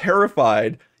first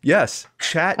terrified. Yes,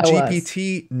 I was.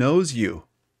 ChatGPT knows you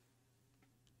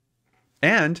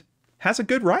and has a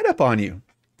good write-up on you.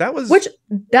 Which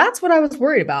that's what I was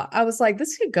worried about. I was like,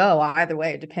 this could go either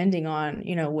way, depending on,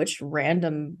 which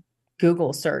random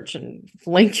Google search and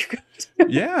link you go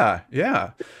to. Yeah,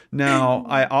 yeah. Now,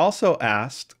 I also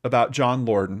asked about John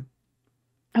Lordan.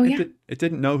 Oh yeah. It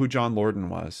didn't know who John Lordan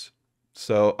was.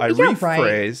 So I Yeah, right.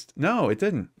 rephrased. No, it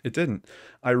didn't. It didn't.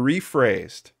 I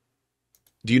rephrased.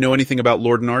 Do you know anything about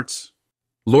Lordan Arts?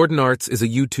 Lordan Arts is a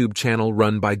YouTube channel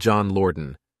run by John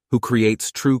Lordan, who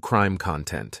creates true crime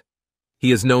content.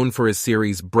 He is known for his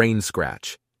series Brain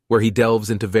Scratch, where he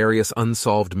delves into various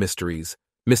unsolved mysteries,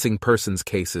 missing persons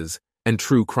cases, and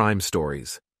true crime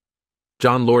stories.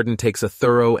 John Lordan takes a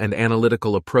thorough and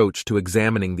analytical approach to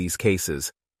examining these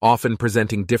cases, often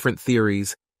presenting different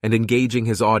theories and engaging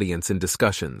his audience in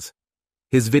discussions.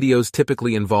 His videos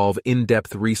typically involve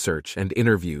in-depth research and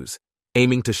interviews,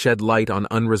 aiming to shed light on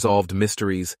unresolved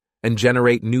mysteries and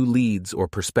generate new leads or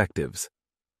perspectives.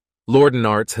 Lordan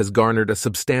Arts has garnered a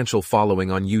substantial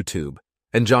following on YouTube,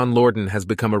 and John Lordan has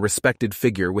become a respected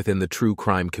figure within the true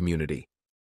crime community.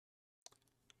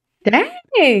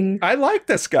 Dang. I like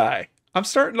this guy. I'm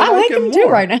starting to I like like him him too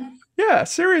more. right now. Yeah,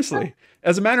 seriously.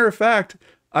 As a matter of fact,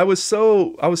 I was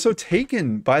so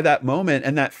taken by that moment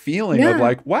and that feeling of Yeah.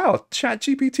 like, wow,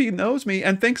 ChatGPT knows me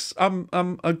and thinks I'm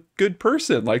a good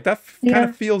person. Like that kind Yeah.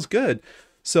 of feels good.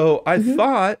 So I Mhm.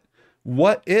 thought,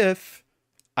 what if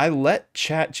I let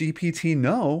ChatGPT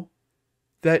know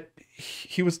that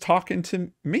he was talking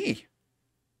to me?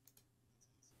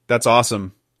 That's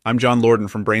awesome. I'm John Lordan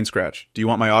from Brain Scratch. Do you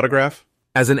want my autograph?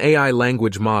 As an AI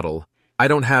language model, I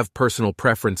don't have personal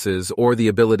preferences or the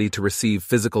ability to receive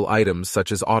physical items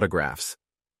such as autographs.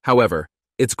 However,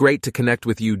 it's great to connect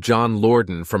with you, John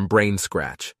Lordan from Brain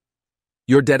Scratch.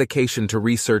 Your dedication to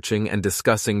researching and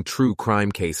discussing true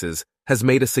crime cases has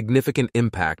made a significant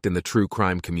impact in the true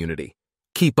crime community.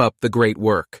 Keep up the great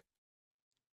work.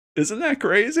 Isn't that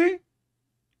crazy?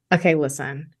 Okay,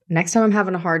 listen. Next time I'm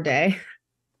having a hard day,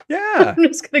 Yeah. I'm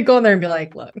just gonna go in there and be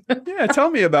like, look, Yeah. Tell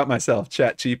me about myself,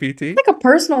 ChatGPT. like a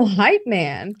personal hype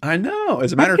man. I know.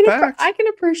 As a matter of fact, I can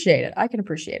appreciate it. I can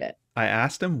appreciate it. I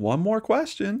asked him one more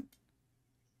question.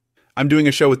 I'm doing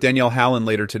a show with Danelle Hallan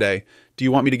later today. Do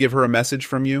you want me to give her a message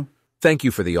from you? Thank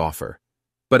you for the offer.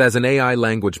 But as an AI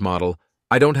language model,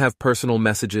 I don't have personal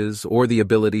messages or the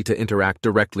ability to interact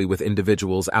directly with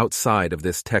individuals outside of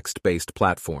this text-based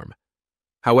platform.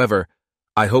 However,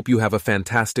 I hope you have a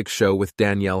fantastic show with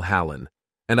Danelle Hallan,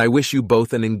 and I wish you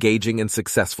both an engaging and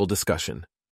successful discussion.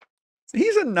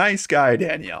 He's a nice guy,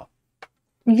 Danielle.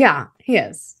 Yeah, he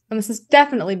is. And this has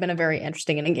definitely been a very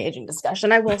interesting and engaging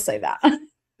discussion. I will say that.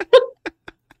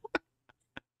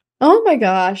 Oh my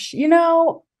gosh.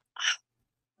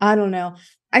 I don't know.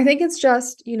 I think it's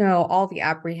just, all the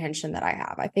apprehension that I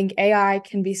have. I think AI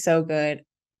can be so good.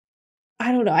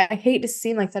 I don't know. I hate to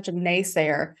seem like such a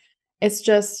naysayer. It's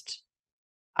just,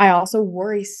 I also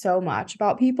worry so much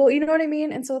about people, you know what I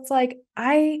mean? And so it's like,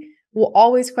 I will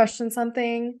always question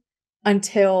something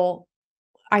until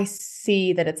I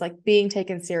see that it's like being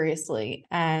taken seriously.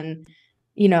 And,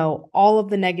 all of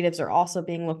the negatives are also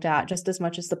being looked at just as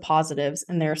much as the positives,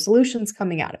 and there are solutions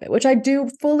coming out of it, which I do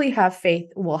fully have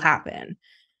faith will happen.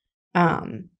 I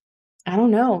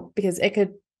don't know, because it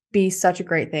could be such a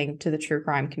great thing to the true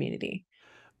crime community.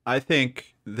 I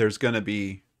think there's going to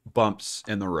be bumps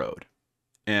in the road.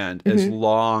 And as Mhm.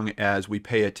 long as we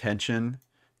pay attention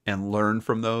and learn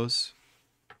from those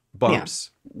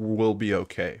bumps, we'll be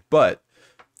okay. But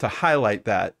to highlight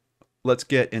that, let's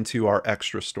get into our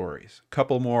extra stories.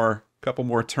 Couple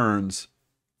more turns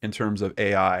in terms of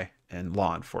AI and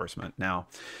law enforcement. Now,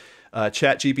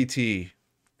 ChatGPT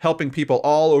helping people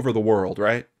all over the world,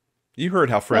 right? You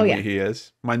heard how friendly he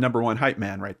is. My number one hype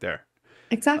man right there.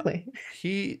 Exactly.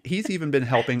 He's even been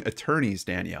helping attorneys,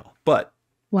 Danielle. But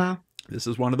Wow. this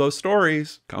is one of those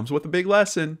stories, comes with a big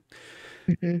lesson.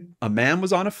 Mhm. A man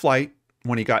was on a flight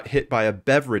when he got hit by a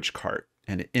beverage cart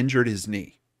and it injured his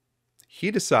knee. He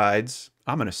decides,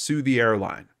 I'm going to sue the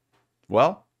airline.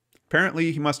 Well,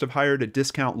 apparently he must have hired a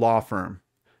discount law firm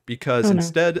because Oh, no.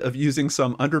 instead of using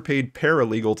some underpaid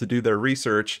paralegal to do their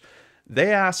research,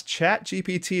 they asked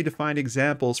ChatGPT to find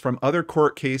examples from other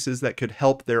court cases that could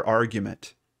help their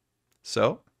argument.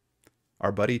 So,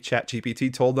 our buddy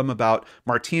ChatGPT told them about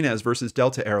Martinez versus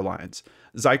Delta Airlines,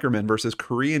 Zykerman versus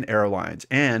Korean Airlines,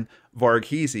 and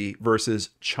Varghese versus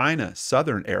China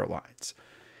Southern Airlines.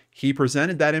 He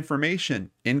presented that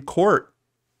information in court.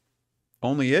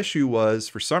 Only issue was,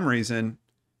 for some reason,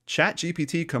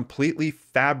 ChatGPT completely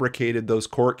fabricated those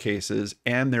court cases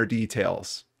and their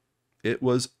details. It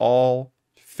was all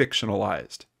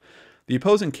fictionalized. The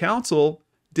opposing counsel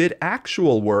did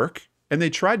actual work, and they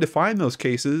tried to find those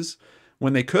cases.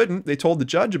 When they couldn't, they told the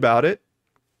judge about it.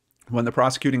 When the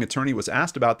prosecuting attorney was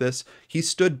asked about this, he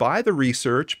stood by the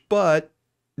research, but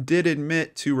did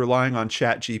admit to relying on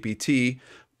ChatGPT.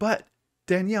 But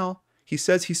Danielle, he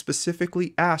says he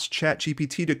specifically asked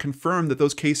ChatGPT to confirm that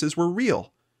those cases were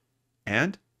real.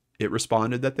 And it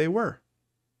responded that they were.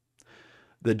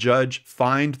 The judge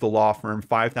fined the law firm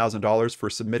 $5,000 for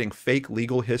submitting fake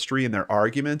legal history in their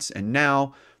arguments, and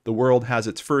now the world has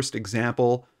its first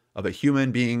example of a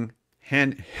human being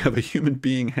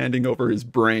handing over his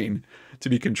brain to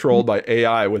be controlled by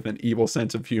AI with an evil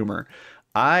sense of humor.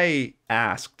 I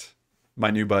asked my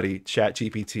new buddy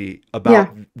ChatGPT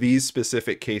about these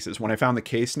specific cases. When I found the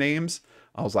case names,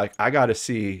 I was like, I got to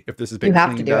see if this has been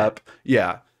cleaned up.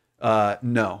 Yeah.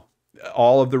 No.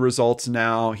 All of the results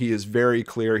now, he is very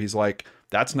clear. He's like,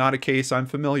 that's not a case I'm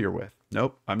familiar with.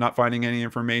 Nope, I'm not finding any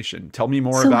information. Tell me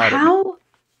more about it.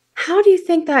 How do you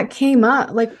think that came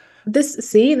up? Like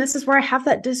this, and this is where I have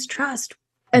that distrust.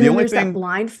 And then there's that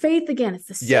blind faith again. It's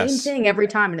the same thing every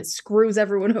time, and it screws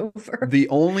everyone over. The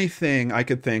only thing I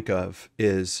could think of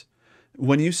is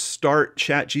when you start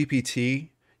ChatGPT,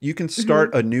 you can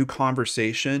start a new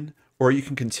conversation, or you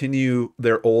can continue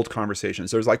their old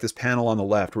conversations. There's like this panel on the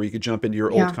left where you could jump into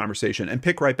your old conversation and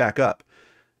pick right back up.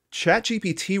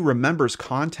 ChatGPT remembers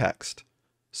context.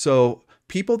 So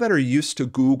people that are used to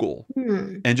Google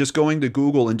and just going to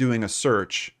Google and doing a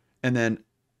search and then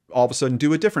all of a sudden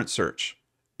do a different search,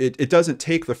 it doesn't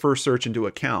take the first search into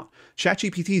account.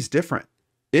 ChatGPT is different.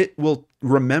 It will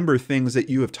remember things that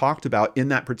you have talked about in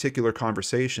that particular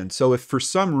conversation. So if for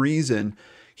some reason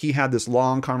he had this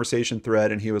long conversation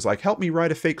thread and he was like, help me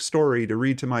write a fake story to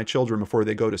read to my children before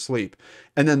they go to sleep.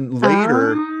 And then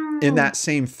later in that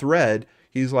same thread,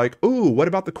 he's like, ooh, what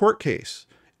about the court case?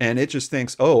 And it just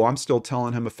thinks, oh, I'm still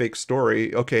telling him a fake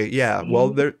story. Okay, yeah, well,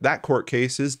 that court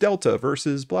case is Delta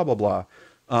versus blah, blah, blah.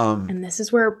 And this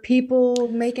is where people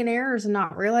making errors and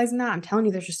not realizing that. I'm telling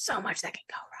you, there's just so much that can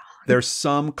go wrong. There's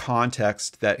some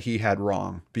context that he had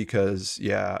wrong because,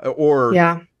 or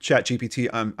Yeah. ChatGPT,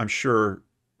 I'm sure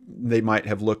they might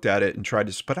have looked at it and tried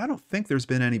to, but I don't think there's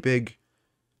been any big,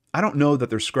 I don't know that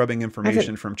they're scrubbing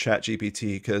information from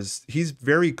ChatGPT because he's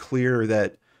very clear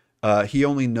that he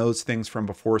only knows things from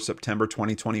before September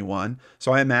 2021.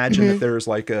 So I imagine that there's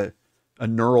like a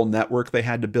neural network they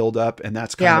had to build up, and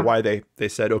that's kind of why they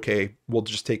said, okay, we'll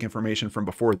just take information from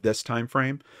before this time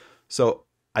frame. So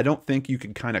I don't think you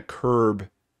can kind of curb,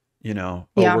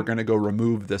 we're going to go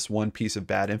remove this one piece of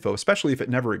bad info, especially if it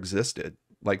never existed.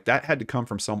 Like that had to come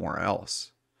from somewhere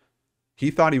else. He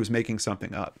thought he was making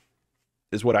something up,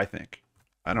 is what I think.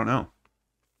 I don't know.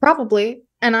 Probably.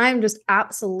 And I'm just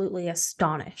absolutely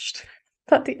astonished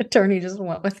that the attorney just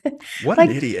went with it. What an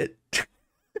idiot.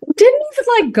 Didn't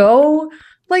even go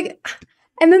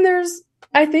and then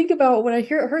I think about when I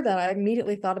heard that, I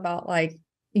immediately thought about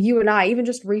you and I, even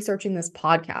just researching this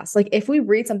podcast. Like if we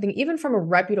read something, even from a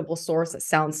reputable source that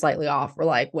sounds slightly off, we're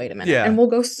like, wait a minute. Yeah. And we'll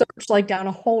go search down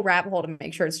a whole rabbit hole to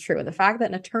make sure it's true. And the fact that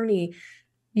an attorney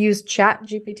used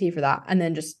ChatGPT for that and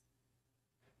then just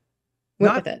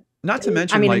went with it. Not to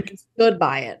mention stood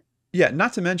by it. Yeah,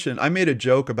 not to mention, I made a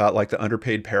joke about the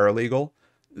underpaid paralegal.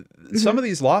 Some of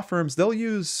these law firms, they'll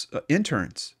use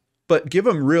interns, but give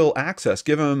them real access.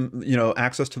 Give them,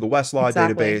 access to the Westlaw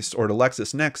database or to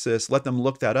LexisNexis. Let them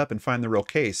look that up and find the real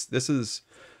case. This is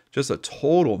just a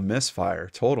total misfire,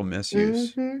 total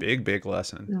misuse. Big, big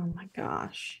lesson. Oh my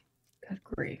gosh. Good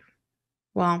grief.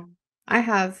 Well, I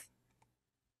have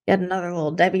yet another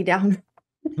little Debbie Downer.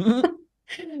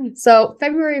 So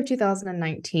February of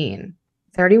 2019,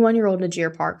 31-year-old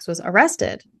Najir Parks was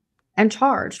arrested and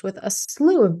charged with a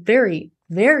slew of very,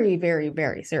 very, very,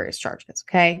 very serious charges.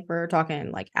 Okay. We're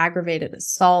talking aggravated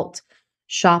assault,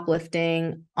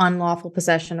 shoplifting, unlawful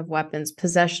possession of weapons,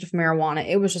 possession of marijuana.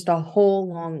 It was just a whole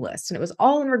long list. And it was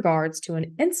all in regards to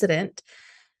an incident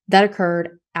that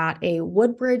occurred at a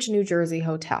Woodbridge, New Jersey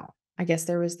hotel. I guess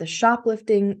there was the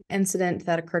shoplifting incident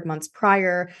that occurred months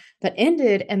prior that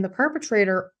ended in the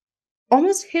perpetrator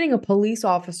almost hitting a police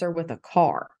officer with a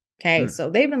car. Okay, so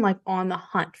they've been on the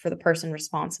hunt for the person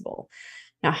responsible.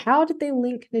 Now, how did they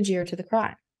link Najir to the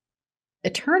crime?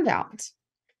 It turned out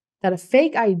that a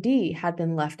fake ID had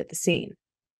been left at the scene.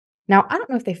 Now, I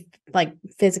don't know if they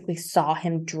physically saw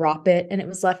him drop it and it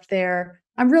was left there.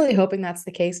 I'm really hoping that's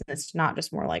the case and it's not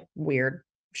just more weird,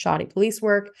 shoddy police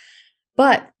work.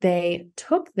 But they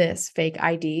took this fake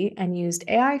ID and used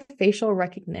AI facial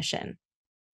recognition.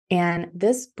 And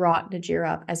this brought Najir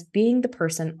up as being the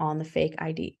person on the fake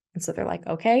ID. And so they're like,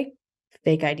 okay,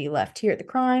 fake ID left here at the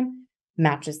crime,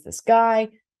 matches this guy,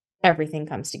 everything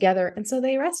comes together. And so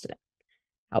they arrested him.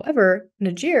 However,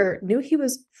 Najir knew he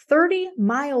was 30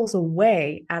 miles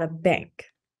away at a bank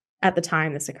at the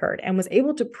time this occurred and was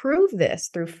able to prove this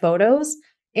through photos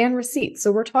and receipts.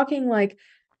 So we're talking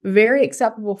very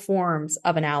acceptable forms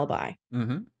of an alibi.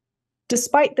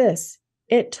 Despite this,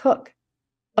 it took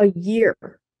a year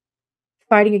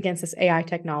fighting against this AI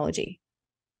technology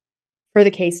for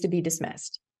the case to be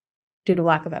dismissed due to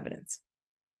lack of evidence.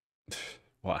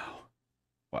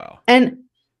 Wow. And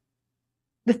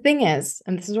the thing is,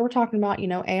 and this is what we're talking about,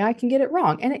 AI can get it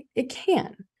wrong, and it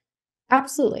can.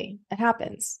 Absolutely. It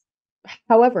happens.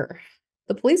 However,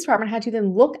 the police department had to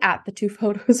then look at the two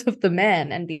photos of the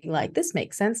men and be like, this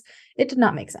makes sense. It did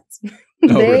not make sense.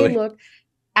 They look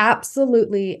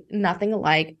absolutely nothing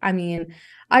alike. I mean,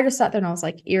 I just sat there and I was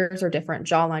like, ears are different,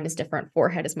 jawline is different,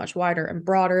 forehead is much wider and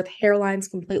broader, the hairline's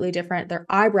completely different, their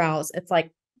eyebrows, it's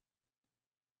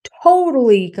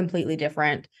totally completely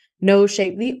different, nose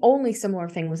shape. The only similar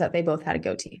thing was that they both had a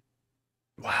goatee.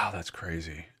 Wow, that's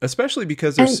crazy. Especially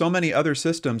because there's so many other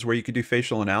systems where you could do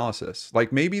facial analysis.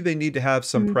 Maybe they need to have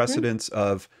some precedence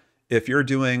of, if you're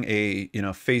doing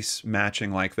a, face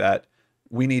matching like that,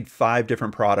 we need 5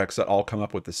 different products that all come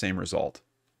up with the same result.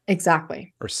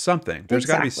 Exactly. Or something. There's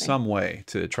got to be some way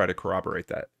to try to corroborate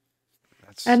that.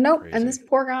 That's nope. crazy. And this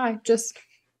poor guy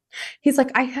he's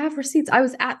like, I have receipts. I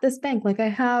was at this bank. I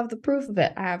have the proof of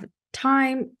it. I have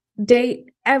time,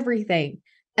 date, everything.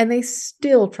 And they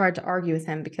still tried to argue with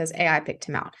him because AI picked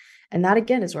him out. And that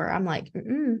again is where I'm like,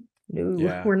 no,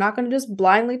 we're not going to just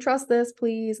blindly trust this,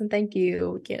 please. And thank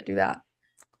you. We can't do that.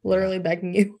 Literally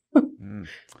begging you.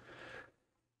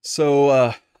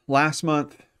 So last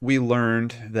month, we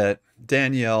learned that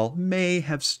Danielle may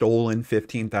have stolen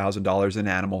 $15,000 in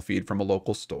animal feed from a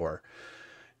local store.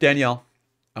 Danielle,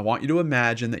 I want you to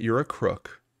imagine that you're a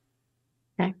crook.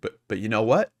 Okay. But you know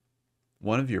what?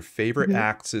 One of your favorite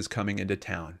acts is coming into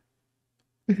town.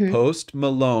 Mhm. Post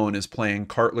Malone is playing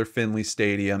Cartler Finley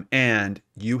Stadium and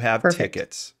you have Perfect.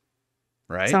 tickets,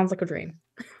 right? Sounds like a dream.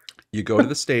 You go to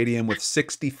the stadium with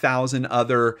 60,000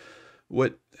 other,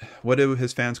 what do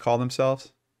his fans call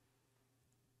themselves?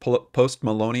 Post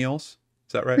Millennials?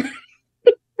 Is that right?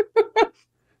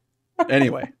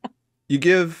 Anyway, you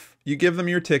give them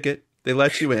your ticket. They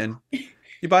let you in.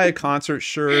 You buy a concert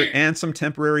shirt and some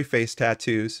temporary face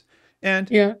tattoos, and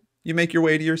Yeah. you make your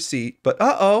way to your seat. But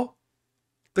uh-oh,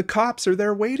 the cops are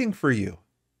there waiting for you.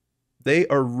 They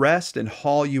arrest and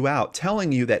haul you out,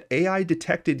 telling you that AI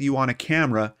detected you on a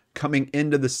camera coming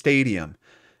into the stadium.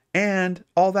 And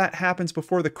all that happens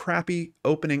before the crappy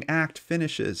opening act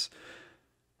finishes.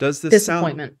 Does this sound...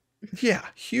 Disappointment. Yeah,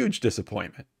 huge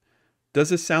disappointment. Does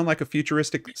this sound like a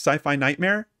futuristic sci-fi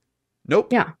nightmare?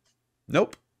 Nope. Yeah.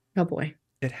 Nope. Oh boy.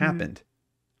 It happened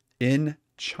in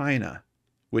China,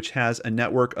 which has a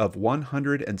network of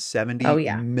 170 Oh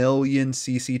yeah. million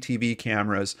CCTV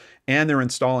cameras, and they're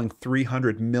installing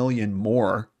 300 million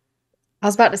more. I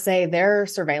was about to say their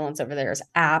surveillance over there is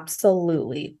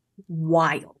absolutely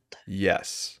wild.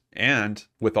 Yes. And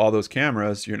with all those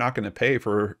cameras, you're not going to pay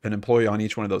for an employee on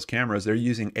each one of those cameras. They're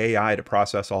using AI to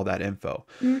process all that info.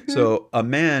 So a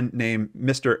man named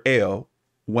Mr. Ao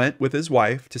went with his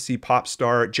wife to see pop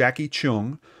star Jackie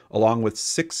Chung, along with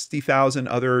 60,000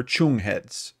 other Chung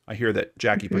heads. I hear that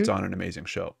Jackie puts on an amazing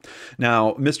show.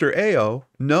 Now, Mr. Ao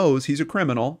knows he's a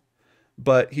criminal,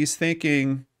 but he's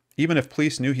thinking, even if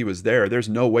police knew he was there, there's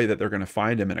no way that they're going to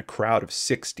find him in a crowd of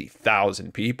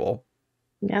 60,000 people.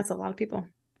 Yeah, it's a lot of people.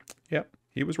 Yep,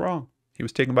 he was wrong. He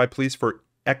was taken by police for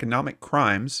economic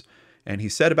crimes, and he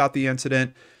said about the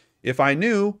incident, "If I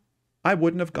knew, I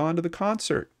wouldn't have gone to the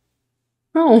concert."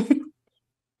 Oh,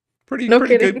 Pretty no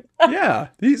pretty kidding. good. Yeah,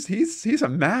 he's a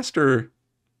master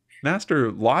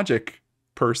logic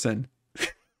person.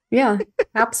 Yeah,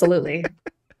 absolutely.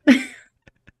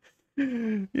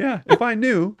 Yeah, if I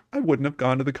knew, I wouldn't have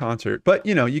gone to the concert. But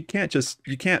you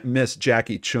can't miss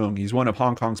Jackie Chung. He's one of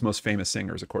Hong Kong's most famous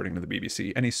singers, according to the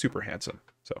BBC, and he's super handsome.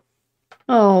 So,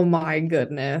 Oh my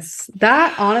goodness.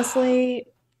 That honestly,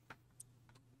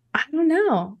 I don't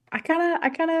know. I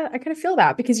kind of feel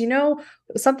that because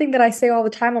something that I say all the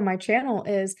time on my channel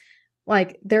is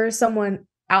like there is someone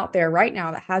out there right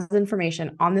now that has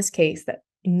information on this case that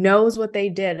knows what they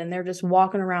did and they're just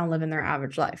walking around living their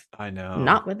average life. I know.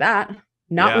 Not with that.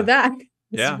 Not Yeah. with that. Just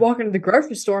Yeah. walking to the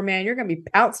grocery store, man, you're gonna be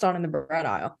pounced on in the bread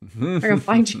aisle. They're gonna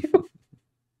find you.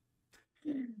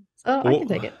 So I can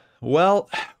take it. Well,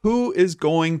 who is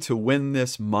going to win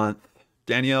this month?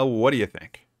 Danielle, what do you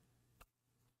think?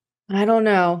 I don't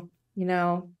know.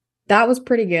 That was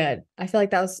pretty good. I feel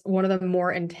like that was one of the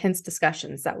more intense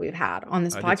discussions that we've had on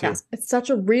this I did podcast. too. It's such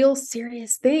a real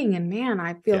serious thing. And man,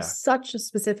 I feel Yeah. such a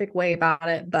specific way about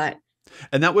it. But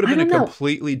And that would have I been a don't know.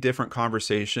 completely different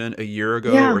conversation a year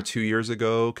ago Yeah. or 2 years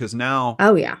ago. Because now,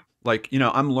 Oh, yeah. like,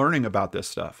 I'm learning about this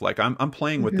stuff. Like I'm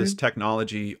playing with this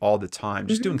technology all the time,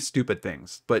 just doing stupid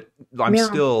things. But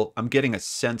Yeah. I'm getting a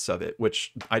sense of it,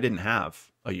 which I didn't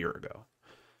have a year ago.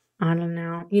 I don't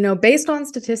know. Based on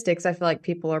statistics, I feel like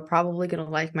people are probably going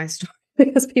to like my story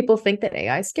because people think that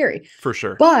AI is scary. For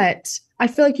sure. But I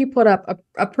feel like you put up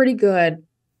a pretty good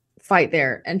fight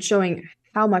there and showing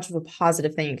how much of a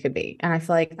positive thing it could be. And I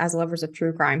feel like as lovers of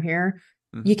true crime here,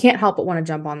 you can't help but want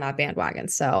to jump on that bandwagon.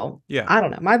 So Yeah. I don't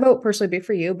know. My vote personally would be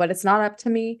for you, but it's not up to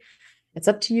me. It's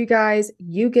up to you guys.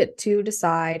 You get to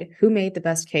decide who made the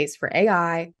best case for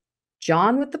AI,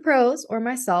 John with the pros or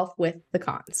myself with the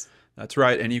cons. That's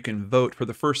right. And you can vote for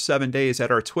the first 7 days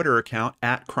at our Twitter account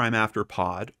at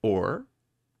CrimeAfterPod, or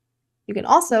you can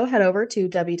also head over to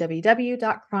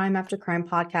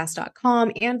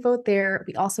www.crimeaftercrimepodcast.com and vote there.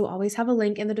 We also always have a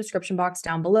link in the description box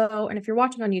down below. And if you're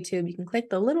watching on YouTube, you can click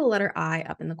the little letter I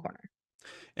up in the corner.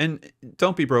 And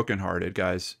don't be brokenhearted,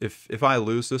 guys. If I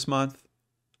lose this month,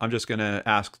 I'm just going to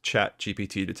ask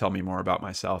ChatGPT to tell me more about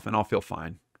myself, and I'll feel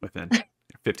fine within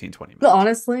 15, 20 minutes. But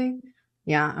honestly,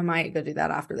 yeah, I might go do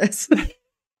that after this.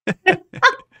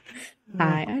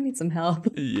 Hi, I need some help.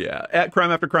 Yeah. At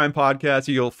Crime After Crime Podcast,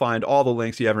 you'll find all the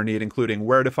links you ever need, including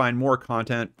where to find more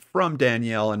content from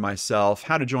Danielle and myself,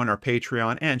 how to join our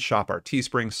Patreon, and shop our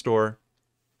Teespring store.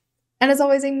 And as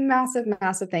always, a massive,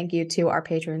 massive thank you to our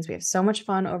patrons. We have so much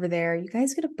fun over there. You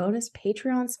guys get a bonus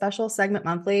Patreon special segment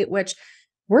monthly, which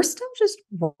we're still just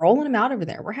rolling them out over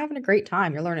there. We're having a great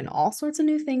time. You're learning all sorts of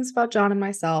new things about John and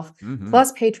myself.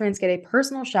 Plus, patrons get a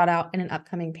personal shout out in an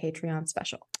upcoming Patreon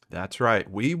special. That's right.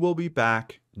 We will be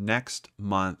back next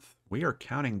month. We are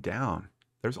counting down.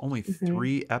 There's only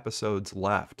 3 episodes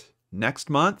left. Next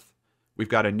month, we've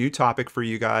got a new topic for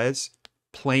you guys: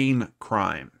 plain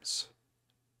crimes.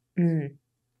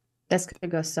 This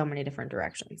could go so many different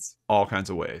directions. All kinds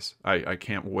of ways. I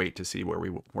can't wait to see where we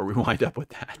wind up with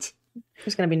that.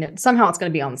 There's going to be somehow it's going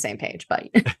to be on the same page, but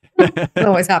it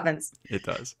always happens. It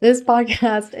does. This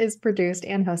podcast is produced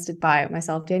and hosted by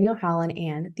myself, Danelle Hallan,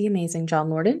 and the amazing John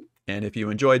Lordan. And if you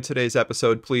enjoyed today's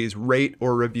episode, please rate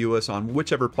or review us on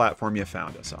whichever platform you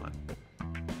found us on.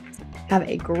 Have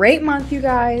a great month, you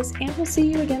guys, and we'll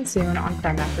see you again soon on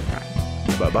Crime After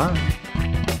Crime. Bye-bye.